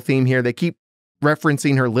there's a little theme here. They keep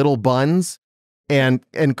referencing her little buns, and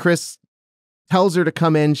Chris tells her to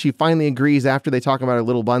come in. She finally agrees after they talk about her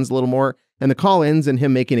little buns a little more, and the call ends in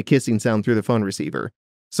him making a kissing sound through the phone receiver.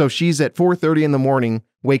 So she's at 4:30 in the morning,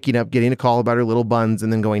 waking up, getting a call about her little buns,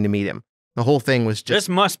 and then going to meet him. The whole thing was just... This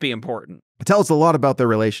must be important. It tells a lot about their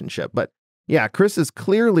relationship, but yeah, Chris is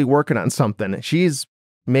clearly working on something. She's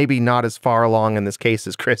maybe not as far along in this case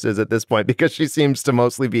as Chris is at this point, because she seems to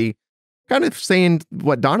mostly be kind of saying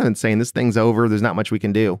what Donovan's saying. This thing's over. There's not much we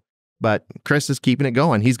can do. But Chris is keeping it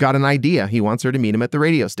going. He's got an idea. He wants her to meet him at the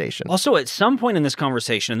radio station. Also, at some point in this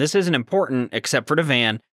conversation, and this isn't important except for to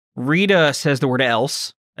Van, Rita says the word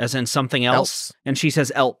else, as in something else, and she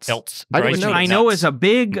says else. Else. Which I know is a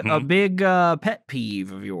big pet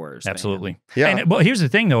peeve of yours. Absolutely. Yeah. And well, here's the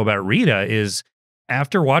thing though about Rita is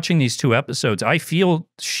after watching these 2 episodes, I feel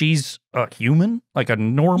she's a human, like a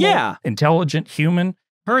normal, intelligent human.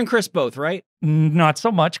 Her and Chris both, right? Not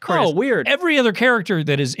so much Chris. Oh, weird. Every other character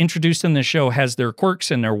that is introduced in this show has their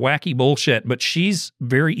quirks and their wacky bullshit, but she's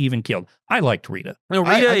very even-keeled. I liked Rita. No,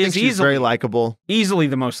 Rita I think is she's very likable. Easily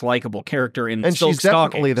the most likable character in And Silk she's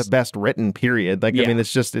definitely Stalkings. the best written, period. Like, I mean,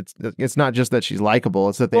 it's just, it's not just that she's likable.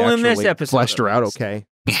 It's that they Well, in this actually episode, fleshed her at out least. okay.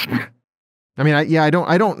 I mean, I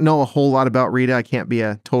don't know a whole lot about Rita. I can't be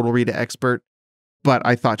a total Rita expert, but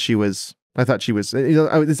I thought she was, you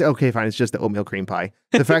know, it's okay, fine. It's just the oatmeal cream pie.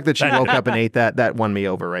 The fact that she woke up and ate that won me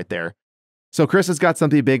over right there. So Chris has got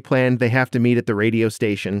something big planned. They have to meet at the radio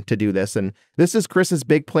station to do this. And this is Chris's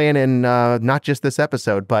big plan in not just this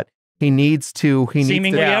episode, but he needs to...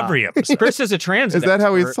 Seemingly every episode. Chris is a transit Is that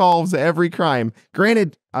how he expert. solves every crime?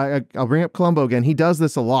 Granted, I'll bring up Columbo again. He does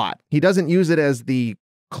this a lot. He doesn't use it as the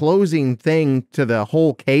closing thing to the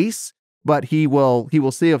whole case, but he will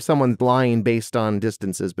see if someone's lying based on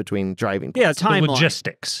distances between driving places. Yeah, timeline.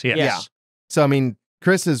 Logistics, yes. Yeah. So, I mean,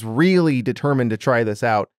 Chris is really determined to try this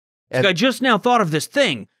out. Like, I just now thought of this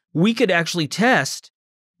thing. We could actually test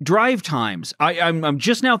drive times. I'm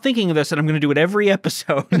just now thinking of this, and I'm going to do it every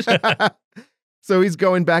episode. So he's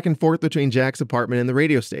going back and forth between Jack's apartment and the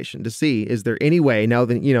radio station to see, is there any way, now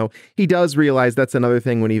that, you know, he does realize that's another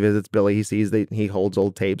thing when he visits Billy, he sees that he holds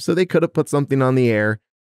old tapes. So they could have put something on the air.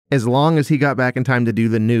 As long as he got back in time to do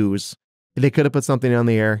the news, they could have put something on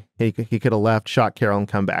the air. He could have left, shot Carol, and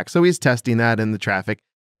come back. So he's testing that in the traffic,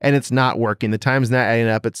 and it's not working. The time's not adding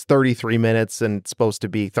up. It's 33 minutes, and it's supposed to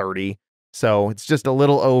be 30. So it's just a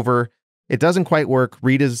little over. It doesn't quite work.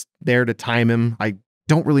 Rita's there to time him. I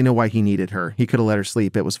don't really know why he needed her. He could have let her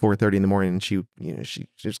sleep. It was 4:30 in the morning, and she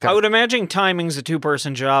just got... I would imagine timing's a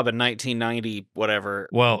 2-person job in 1990, whatever.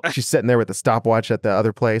 Well, she's sitting there with the stopwatch at the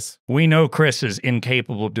other place. We know Chris is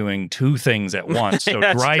incapable of doing 2 things at once. So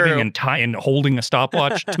That's driving true. and holding a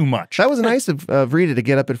stopwatch, too much. That was nice of Rita to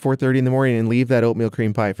get up at 4:30 in the morning and leave that oatmeal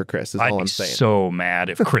cream pie for Chris, is I'd all be I'm saying. so mad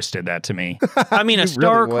if Chris did that to me. I mean, a You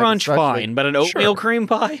Star really would, Crunch, especially- fine, but an oatmeal cream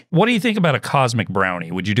pie? What do you think about a cosmic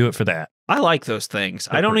brownie? Would you do it for that? I like those things.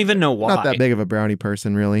 I don't even know why. Not that big of a brownie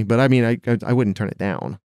person, really, but I mean, I wouldn't turn it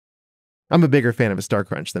down. I'm a bigger fan of a Star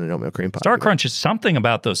Crunch than an oatmeal cream pie. Star Crunch is something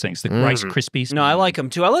about those things. The Rice Krispies. No, I like them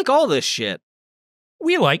too. I like all this shit.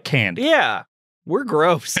 We like candy. Yeah, we're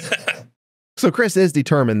gross. So Chris is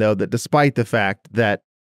determined, though, that despite the fact that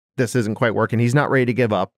this isn't quite working, he's not ready to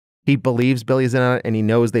give up. He believes Billy's in on it, and he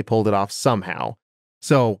knows they pulled it off somehow.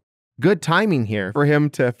 So good timing here for him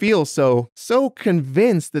to feel so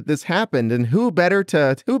convinced that this happened. And who better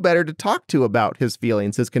to talk to about his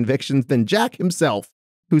feelings, his convictions than Jack himself,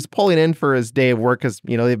 who's pulling in for his day of work because,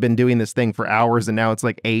 you know, they've been doing this thing for hours and now it's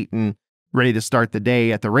like 8 and ready to start the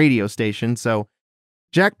day at the radio station. So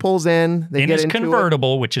Jack pulls in. They in get his into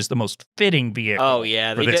convertible, which is the most fitting vehicle. Oh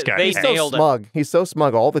yeah, for this guy. They He's so nailed it. smug. He's so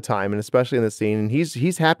smug all the time, and especially in the scene. And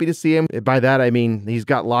he's happy to see him. By that I mean he's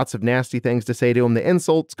got lots of nasty things to say to him. The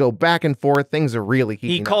insults go back and forth. Things are really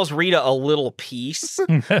heating He calls Rita a little piece.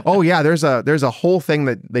 up. Oh yeah, there's a whole thing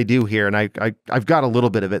that they do here, and I've got a little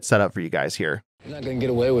bit of it set up for you guys here. You're not gonna get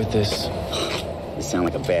away with this. You sound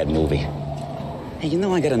like a bad movie. Hey, you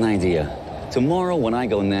know I got an idea. Tomorrow when I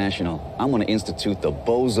go national, I'm gonna institute the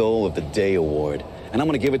Bozo of the Day Award. And I'm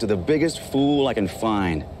gonna give it to the biggest fool I can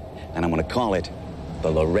find. And I'm gonna call it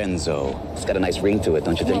the Lorenzo. It's got a nice ring to it,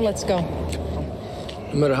 don't you Come think? on, let's go.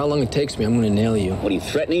 No matter how long it takes me, I'm gonna nail you. What are you,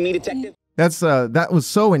 threatening me, detective? That was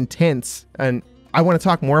so intense, and I want to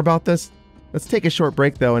talk more about this. Let's take a short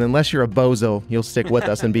break though, and unless you're a bozo, you'll stick with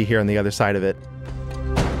us and be here on the other side of it.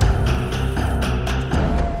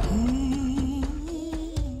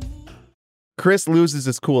 Chris loses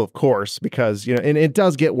his cool, of course, because, you know, and it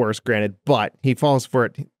does get worse, granted, but he falls for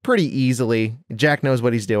it pretty easily. Jack knows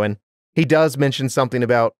what he's doing. He does mention something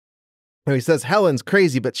about, he says, Helen's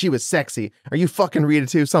crazy, but she was sexy. Are you fucking Rita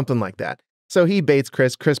too? Something like that. So he baits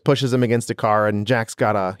Chris. Chris pushes him against a car, and Jack's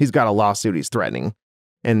got a lawsuit he's threatening.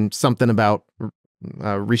 And something about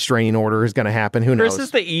restraining order is going to happen. Who knows? Chris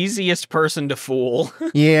is the easiest person to fool.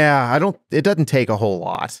 Yeah, it doesn't take a whole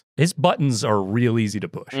lot. His buttons are real easy to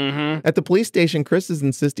push. Mm-hmm. At the police station, Chris is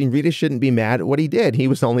insisting Rita shouldn't be mad at what he did. He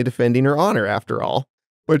was only defending her honor after all,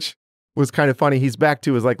 which was kind of funny. He's back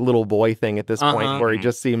to his like little boy thing at this point where he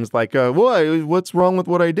just seems like, what's wrong with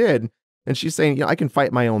what I did? And she's saying, you know, I can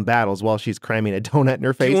fight my own battles while she's cramming a donut in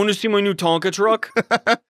her face. You want to see my new Tonka truck?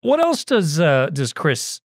 What else does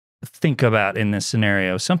Chris think about in this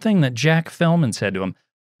scenario? Something that Jack Feldman said to him.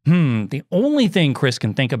 The only thing Chris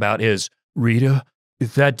can think about is, Rita,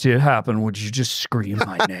 if that did happen, would you just scream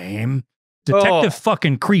my name? Detective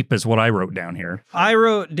fucking creep is what I wrote down here. I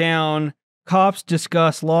wrote down, cops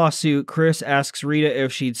discuss lawsuit. Chris asks Rita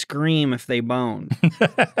if she'd scream if they boned.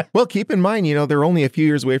 Well, keep in mind, you know, they're only a few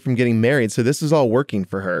years away from getting married, so this is all working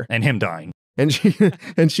for her. And him dying. And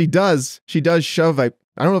she does shove, I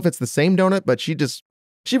don't know if it's the same donut, but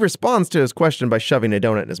she responds to his question by shoving a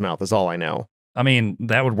donut in his mouth is all I know. I mean,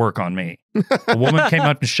 that would work on me. A woman came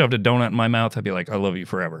up and shoved a donut in my mouth, I'd be like, I love you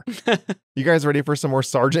forever. You guys ready for some more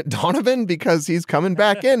Sergeant Donovan? Because he's coming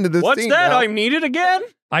back into this What's scene that? now. I'm needed again?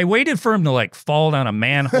 I waited for him to like fall down a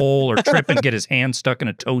manhole or trip and get his hand stuck in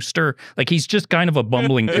a toaster. Like he's just kind of a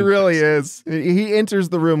bumbling It doofus. really is. He enters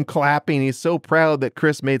the room clapping. He's so proud that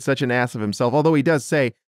Chris made such an ass of himself. Although he does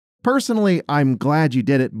say, personally, I'm glad you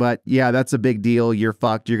did it, but yeah, that's a big deal. You're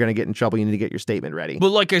fucked. You're going to get in trouble. You need to get your statement ready.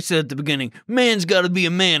 But like I said at the beginning, man's got to be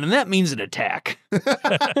a man, and that means an attack.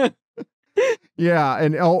 Yeah,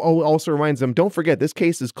 and also reminds him, don't forget, this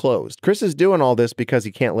case is closed. Chris is doing all this because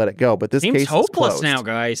he can't let it go, but this Seems case hopeless is closed. now,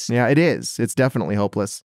 guys. Yeah, it is. It's definitely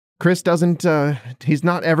hopeless. Chris doesn't, he's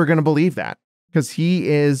not ever going to believe that because he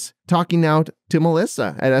is talking out to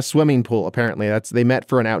Melissa at a swimming pool, apparently. They met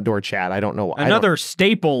for an outdoor chat. I don't know why. Another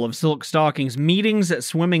staple of Silk Stalkings, meetings at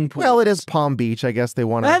swimming pools. Well, it is Palm Beach. I guess they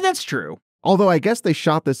want to. That's true. Although I guess they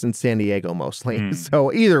shot this in San Diego mostly.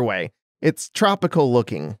 So either way, it's tropical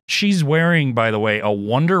looking. She's wearing, by the way, a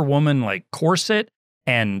Wonder Woman like corset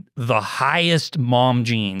and the highest mom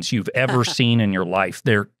jeans you've ever seen in your life.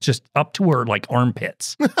 They're just up to her like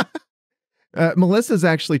armpits. Melissa's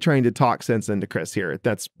actually trying to talk sense into Chris here.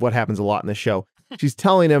 That's what happens a lot in the show. She's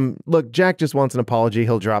telling him, look, Jack just wants an apology.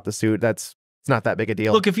 He'll drop the suit. It's not that big a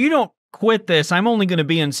deal. Look, if you don't quit this, I'm only going to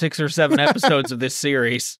be in 6 or 7 episodes of this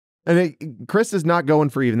series. And Chris is not going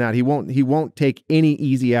for even that. He won't take any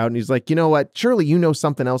easy out. And he's like, you know what? Surely you know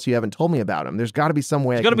something else you haven't told me about him. There's got to be some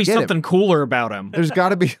way. There's got to be something cooler about him. There's got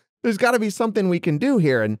to be something we can do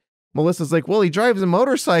here. And Melissa's like, well, he drives a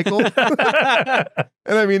motorcycle.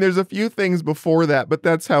 And I mean, there's a few things before that, but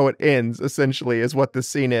that's how it ends, essentially, is what the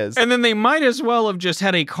scene is. And then they might as well have just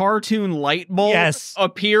had a cartoon light bulb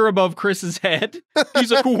appear above Chris's head.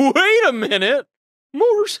 He's like, wait a minute.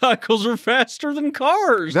 Motorcycles are faster than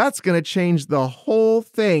cars. That's going to change the whole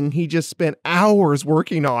thing he just spent hours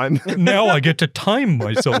working on. Now I get to time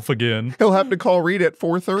myself again. He'll have to call Rita at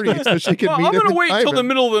 4:30 so she can meet I'm him. going to wait till the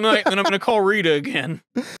middle of the night, and then I'm going to call Rita again.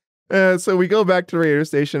 So we go back to the radio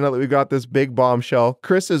station now that we got this big bombshell.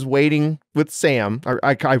 Chris is waiting with Sam.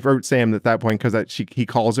 I wrote Sam at that point because he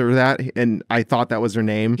calls her that, and I thought that was her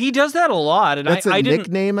name. He does that a lot, and That's I a didn't.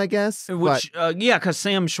 nickname, I guess. Which, yeah, because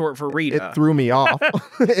Sam's short for Rita. It threw me off.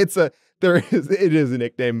 It is a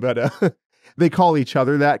nickname, but they call each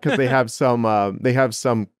other that because they have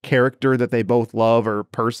some character that they both love or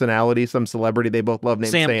personality, some celebrity they both love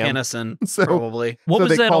named Sam. Kennison, So- probably. What So was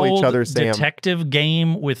they that call each old other Sam. detective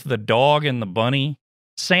game with the dog and the bunny?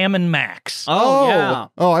 Sam and Max. Oh, yeah.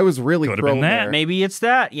 Oh, I was really Could have thrown been that. there. Maybe it's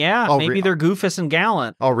that. Yeah. I'll Maybe they're Goofus and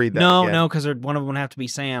Gallant. I'll read that. No, again. no, because one of them would have to be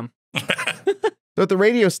Sam. So at the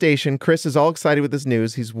radio station, Chris is all excited with this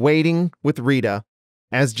news. He's waiting with Rita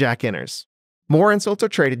as Jack enters. More insults are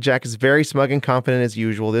traded. Jack is very smug and confident as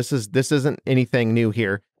usual. This isn't anything new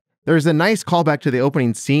here. There's a nice callback to the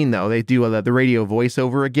opening scene, though. They do the radio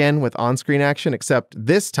voiceover again with on-screen action, except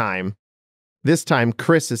this time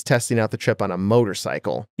Chris is testing out the trip on a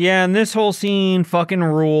motorcycle. Yeah, and this whole scene fucking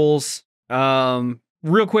rules.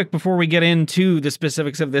 Real quick before we get into the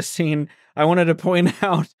specifics of this scene, I wanted to point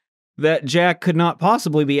out that Jack could not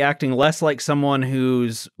possibly be acting less like someone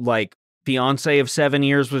whose like fiancée of 7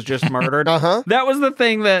 years was just murdered. That was the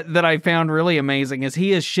thing that I found really amazing, is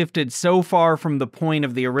he has shifted so far from the point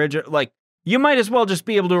of the original. Like, you might as well just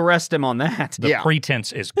be able to arrest him on that. The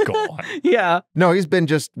pretense is gone. Yeah. No, he's been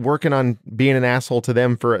just working on being an asshole to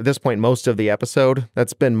them for, at this point, most of the episode.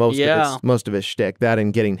 That's been most of his shtick. That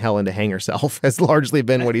and getting Helen to hang herself has largely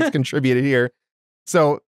been what he's contributed here.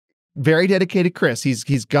 So, very dedicated Chris.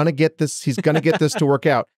 He's gonna get this. He's gonna get this to work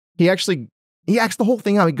out. He acts the whole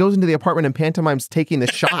thing out. He goes into the apartment and pantomimes taking the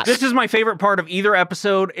shot. This is my favorite part of either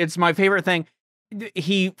episode. It's my favorite thing.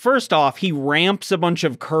 First off, he ramps a bunch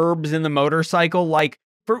of curbs in the motorcycle. Like,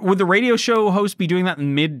 would the radio show host be doing that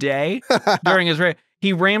in midday during his radio?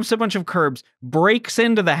 He ramps a bunch of curbs, breaks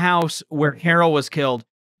into the house where Carol was killed,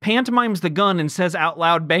 pantomimes the gun and says out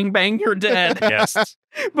loud, "Bang, bang, you're dead." Yes.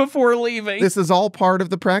 Before leaving. This is all part of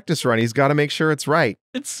the practice run. He's got to make sure it's right.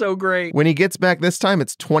 It's so great. When he gets back this time,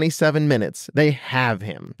 it's 27 minutes. They have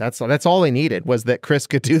him. That's all they needed, was that Chris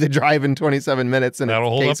could do the drive in 27 minutes and That'll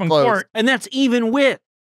hold case up in closed. court. And that's even with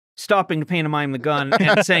stopping to pantomime the gun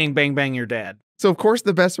and saying, "Bang, bang, you're dead." So, of course,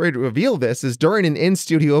 the best way to reveal this is during an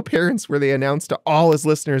in-studio appearance where they announce to all his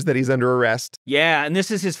listeners that he's under arrest. Yeah, and this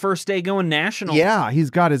is his first day going national. Yeah, he's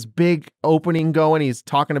got his big opening going. He's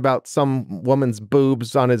talking about some woman's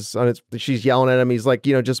boobs on his, she's yelling at him. He's like,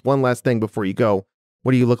 just one last thing before you go.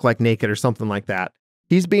 What do you look like naked or something like that?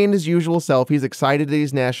 He's being his usual self. He's excited that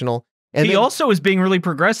he's national. And he also is being really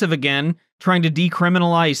progressive again, trying to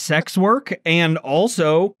decriminalize sex work, and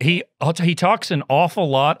also he talks an awful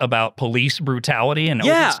lot about police brutality and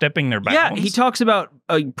overstepping their bounds. Yeah, he talks about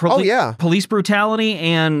police brutality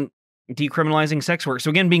and decriminalizing sex work. So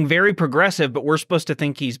again, being very progressive, but we're supposed to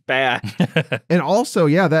think he's bad. And also,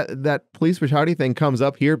 that police brutality thing comes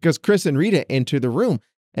up here because Chris and Rita enter the room,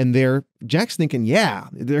 and Jack's thinking,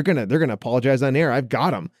 they're gonna apologize on air. I've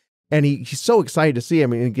got him. And he's so excited to see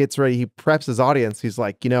him, and he gets ready. He preps his audience. He's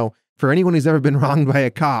like, for anyone who's ever been wronged by a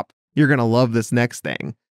cop, you're going to love this next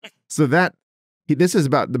thing. So this is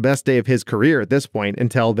about the best day of his career at this point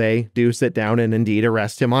until they do sit down and indeed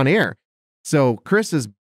arrest him on air. So Chris is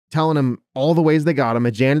telling him all the ways they got him.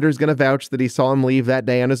 A janitor's going to vouch that he saw him leave that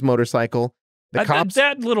day on his motorcycle. The cops.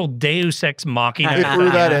 That little Deus Ex Machina. They threw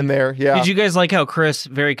that in there. Yeah. Did you guys like how Chris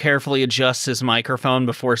very carefully adjusts his microphone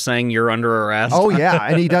before saying you're under arrest? Oh yeah,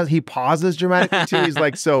 and he pauses dramatically too. He's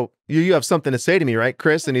like, "So you have something to say to me, right,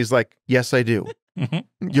 Chris?" And he's like, "Yes, I do.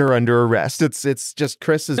 You're under arrest." It's just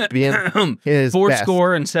Chris is being his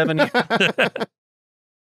best. 7.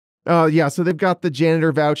 Yeah, so they've got the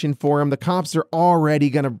janitor vouching for him. The cops are already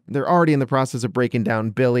in the process of breaking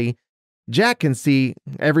down Billy. Jack can see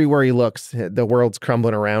everywhere he looks, the world's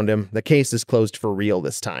crumbling around him. The case is closed for real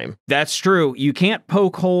this time. That's true. You can't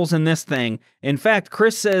poke holes in this thing. In fact,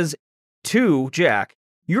 Chris says to Jack,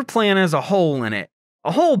 your plan has a hole in it.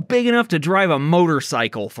 A hole big enough to drive a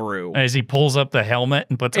motorcycle through. As he pulls up the helmet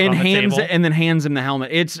and puts it on the table. And then hands him the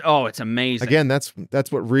helmet. It's amazing. Again, that's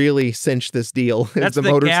what really cinched this deal. That's the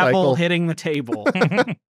motorcycle gavel hitting the table.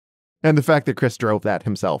 And the fact that Chris drove that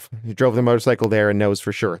himself. He drove the motorcycle there and knows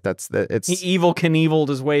for sure. He Evil Knieveled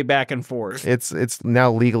his way back and forth. It's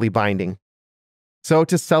now legally binding. So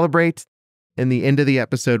to celebrate in the end of the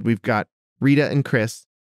episode, we've got Rita and Chris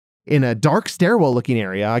in a dark stairwell looking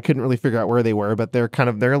area. I couldn't really figure out where they were, but they're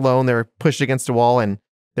alone. They're pushed against a wall and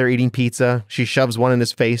they're eating pizza. She shoves one in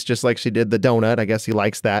his face just like she did the donut. I guess he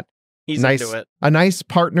likes that. He's into it. A nice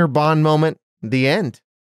partner bond moment. The end.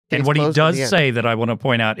 And what he does say that I want to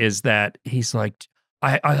point out is that he's like,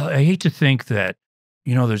 I hate to think that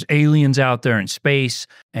there's aliens out there in space,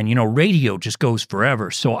 and, radio just goes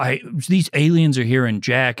forever. So these aliens are hearing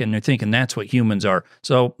Jack, and they're thinking that's what humans are.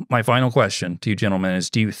 So my final question to you gentlemen is,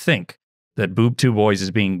 do you think that Boob Tube Boys is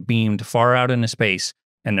being beamed far out into space,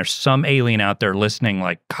 and there's some alien out there listening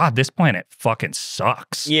like, God, this planet fucking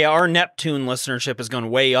sucks? Yeah, our Neptune listenership has gone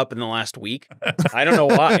way up in the last week. I don't know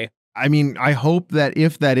why. I mean, I hope that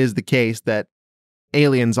if that is the case, that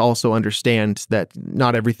aliens also understand that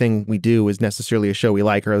not everything we do is necessarily a show we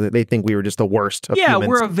like, or that they think we were just the worst of humans.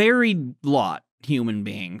 We're a varied lot, human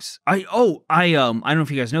beings. I don't know if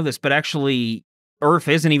you guys know this, but actually, Earth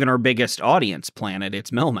isn't even our biggest audience planet.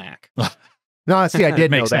 It's Melmac. No, see, I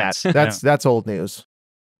did know Makes that. sense. That's old news.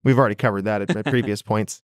 We've already covered that at previous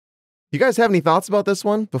points. You guys have any thoughts about this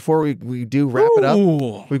one before we do wrap it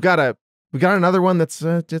up? We got another one that's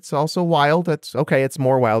it's also wild. That's okay. It's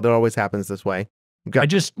more wild. It always happens this way. I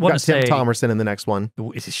just want to say, Tim Thomerson in the next one.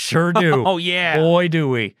 We sure do. Oh yeah, boy, do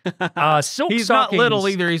we. Silk He's Stockings. not little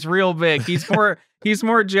either. He's real big. He's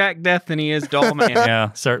more Jack Death than he is Doll Man.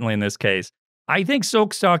 Yeah, certainly in this case. I think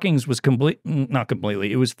Silk Stockings was not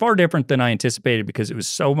completely. It was far different than I anticipated because it was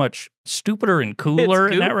so much stupider and cooler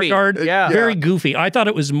in that regard. Yeah. Very goofy. I thought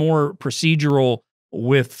it was more procedural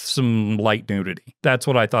with some light nudity. That's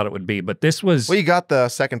what I thought it would be. But this was... Well, you got the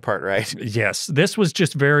second part right. Yes. This was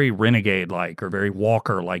just very Renegade-like or very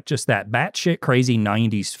Walker-like. Just that batshit crazy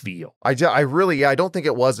 90s feel. I don't think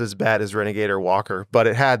it was as bad as Renegade or Walker, but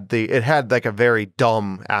it had like a very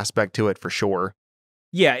dumb aspect to it for sure.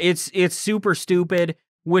 Yeah, it's super stupid,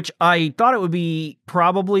 which I thought it would be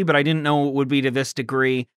probably, but I didn't know it would be to this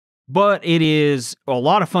degree. But it is a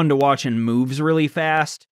lot of fun to watch and moves really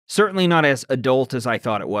fast. Certainly not as adult as I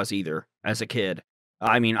thought it was either as a kid.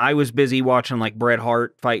 I mean, I was busy watching like Bret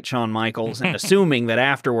Hart fight Shawn Michaels and assuming that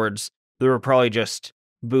afterwards there were probably just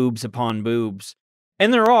boobs upon boobs.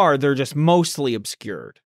 And they're just mostly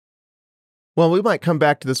obscured. Well, we might come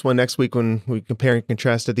back to this one next week when we compare and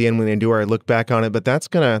contrast at the end when they do our look back on it, but that's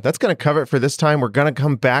gonna cover it for this time. We're gonna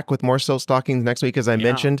come back with more Silk Stockings next week, as I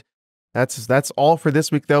mentioned. That's all for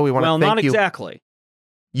this week, though. We want to thank you. Well, not exactly.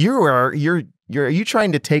 Are you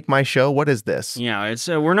trying to take my show? What is this? Yeah, it's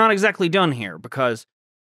we're not exactly done here because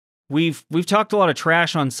we've talked a lot of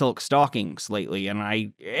trash on Silk Stockings lately, and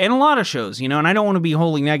a lot of shows, and I don't want to be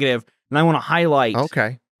wholly negative, and I want to highlight.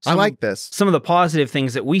 Okay. I like this. Some of the positive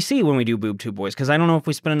things that we see when we do Boob Tube Boys, because I don't know if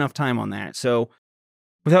we spend enough time on that. So,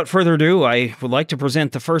 without further ado, I would like to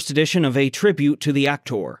present the first edition of A Tribute to the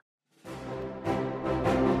Actor.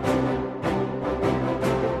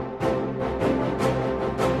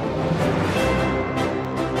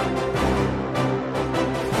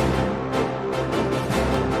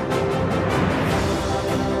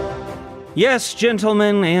 Yes,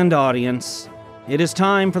 gentlemen and audience. It is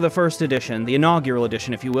time for the first edition, the inaugural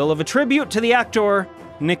edition, if you will, of A Tribute to the Actor,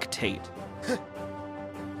 Nick Tate.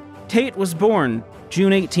 Tate was born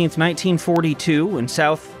June 18th, 1942 in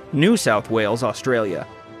New South Wales, Australia.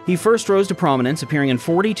 He first rose to prominence appearing in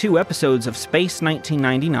 42 episodes of Space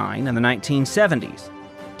 1999 in the 1970s.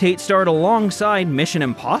 Tate starred alongside Mission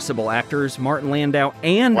Impossible actors Martin Landau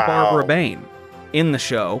and Barbara Bain in the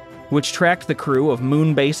show, which tracked the crew of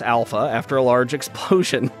Moonbase Alpha after a large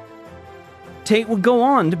explosion. Tate would go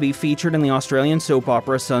on to be featured in the Australian soap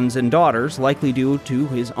opera Sons and Daughters, likely due to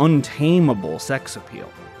his untamable sex appeal.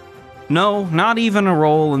 No, not even a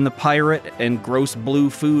role in the pirate and gross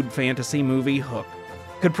blue food fantasy movie Hook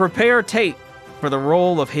could prepare Tate for the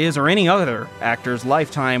role of his or any other actor's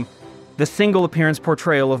lifetime, the single appearance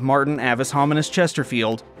portrayal of Martin Avis Hominis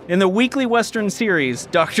Chesterfield in the weekly Western series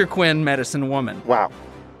Dr. Quinn, Medicine Woman. Wow.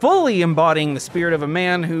 Fully embodying the spirit of a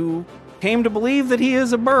man who came to believe that he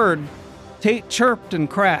is a bird, Tate chirped and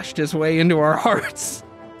crashed his way into our hearts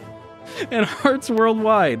and hearts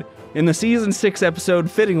worldwide in the season 6 episode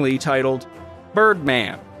fittingly titled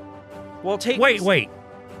Birdman. Well, Tate Wait.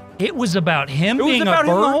 It was about him being a bird, him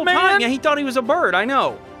the whole man? time. Yeah, he thought he was a bird. I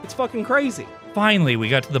know. It's fucking crazy. Finally, we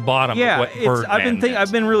got to the bottom of what Birdman is.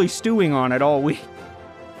 I've been really stewing on it all week.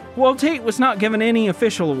 Well, Tate was not given any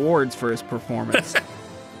official awards for his performance.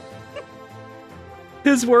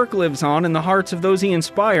 His work lives on in the hearts of those he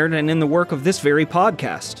inspired and in the work of this very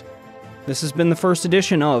podcast. This has been the first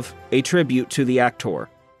edition of A Tribute to the Actor.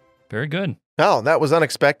 Very good. Oh, that was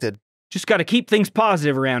unexpected. Just got to keep things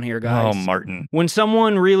positive around here, guys. Oh, Martin. When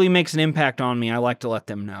someone really makes an impact on me, I like to let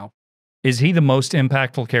them know. Is he the most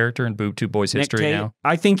impactful character in Boob Tube Boys history Tate, now?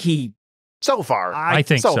 I think he... So far. I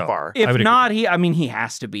think so. Far. If not, he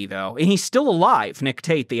has to be, though. And he's still alive, Nick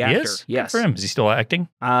Tate, the actor. He is? Yes. Good for him. Is he still acting?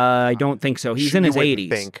 I don't think so. He's in his 80s.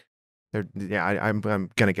 Think.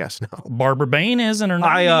 I'm gonna guess no. Barbara Bain is in her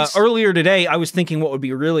 90s. Earlier today, I was thinking what would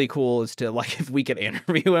be really cool is to, like, if we could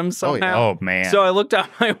interview him somehow. Oh, man. So I looked out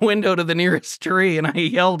my window to the nearest tree and I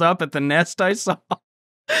yelled up at the nest I saw.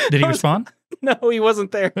 Did he respond? No, he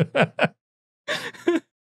wasn't there.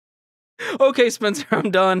 Okay, Spencer,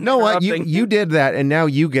 I'm done. No, what you did that, and now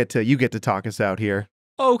you get to talk us out here.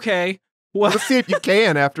 Okay. Well, Let's see if you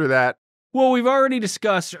can after that. Well, we've already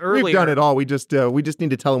discussed earlier. We've done it all. We just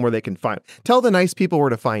need to tell them where they can find. Tell the nice people where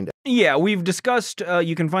to find it. Yeah, we've discussed.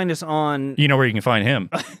 You can find us on. You know where you can find him?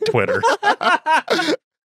 Twitter.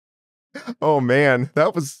 Oh man,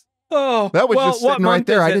 that was just sitting right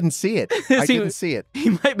there. I didn't see it. I didn't see it.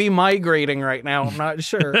 He might be migrating right now. I'm not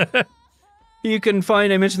sure. You can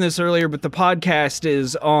find, I mentioned this earlier, but the podcast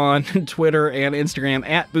is on Twitter and Instagram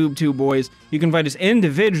at Boob Tube Boys. You can find us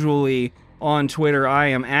individually on Twitter. I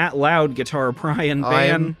am at Loud Guitar Brian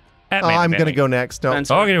Van. I'm going to go next. No, I'm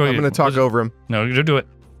going to talk over him. No, you do it.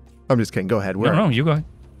 I'm just kidding. Go ahead. No, you go ahead.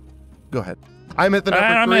 Go ahead. I'm at the number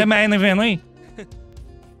 3. I'm at Manly Finley.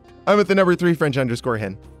 I'm at the number 3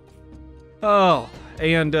 French_hen. Oh,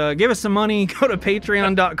 and give us some money. Go to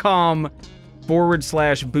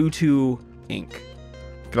patreon.com/Bootu Inc.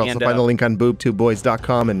 You can also find the link on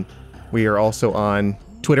boobtubeboys.com, and we are also on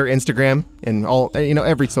Twitter, Instagram, and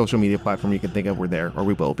every social media platform you can think of. We're there, or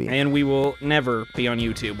we will be. And we will never be on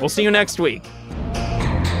YouTube. We'll see you next week.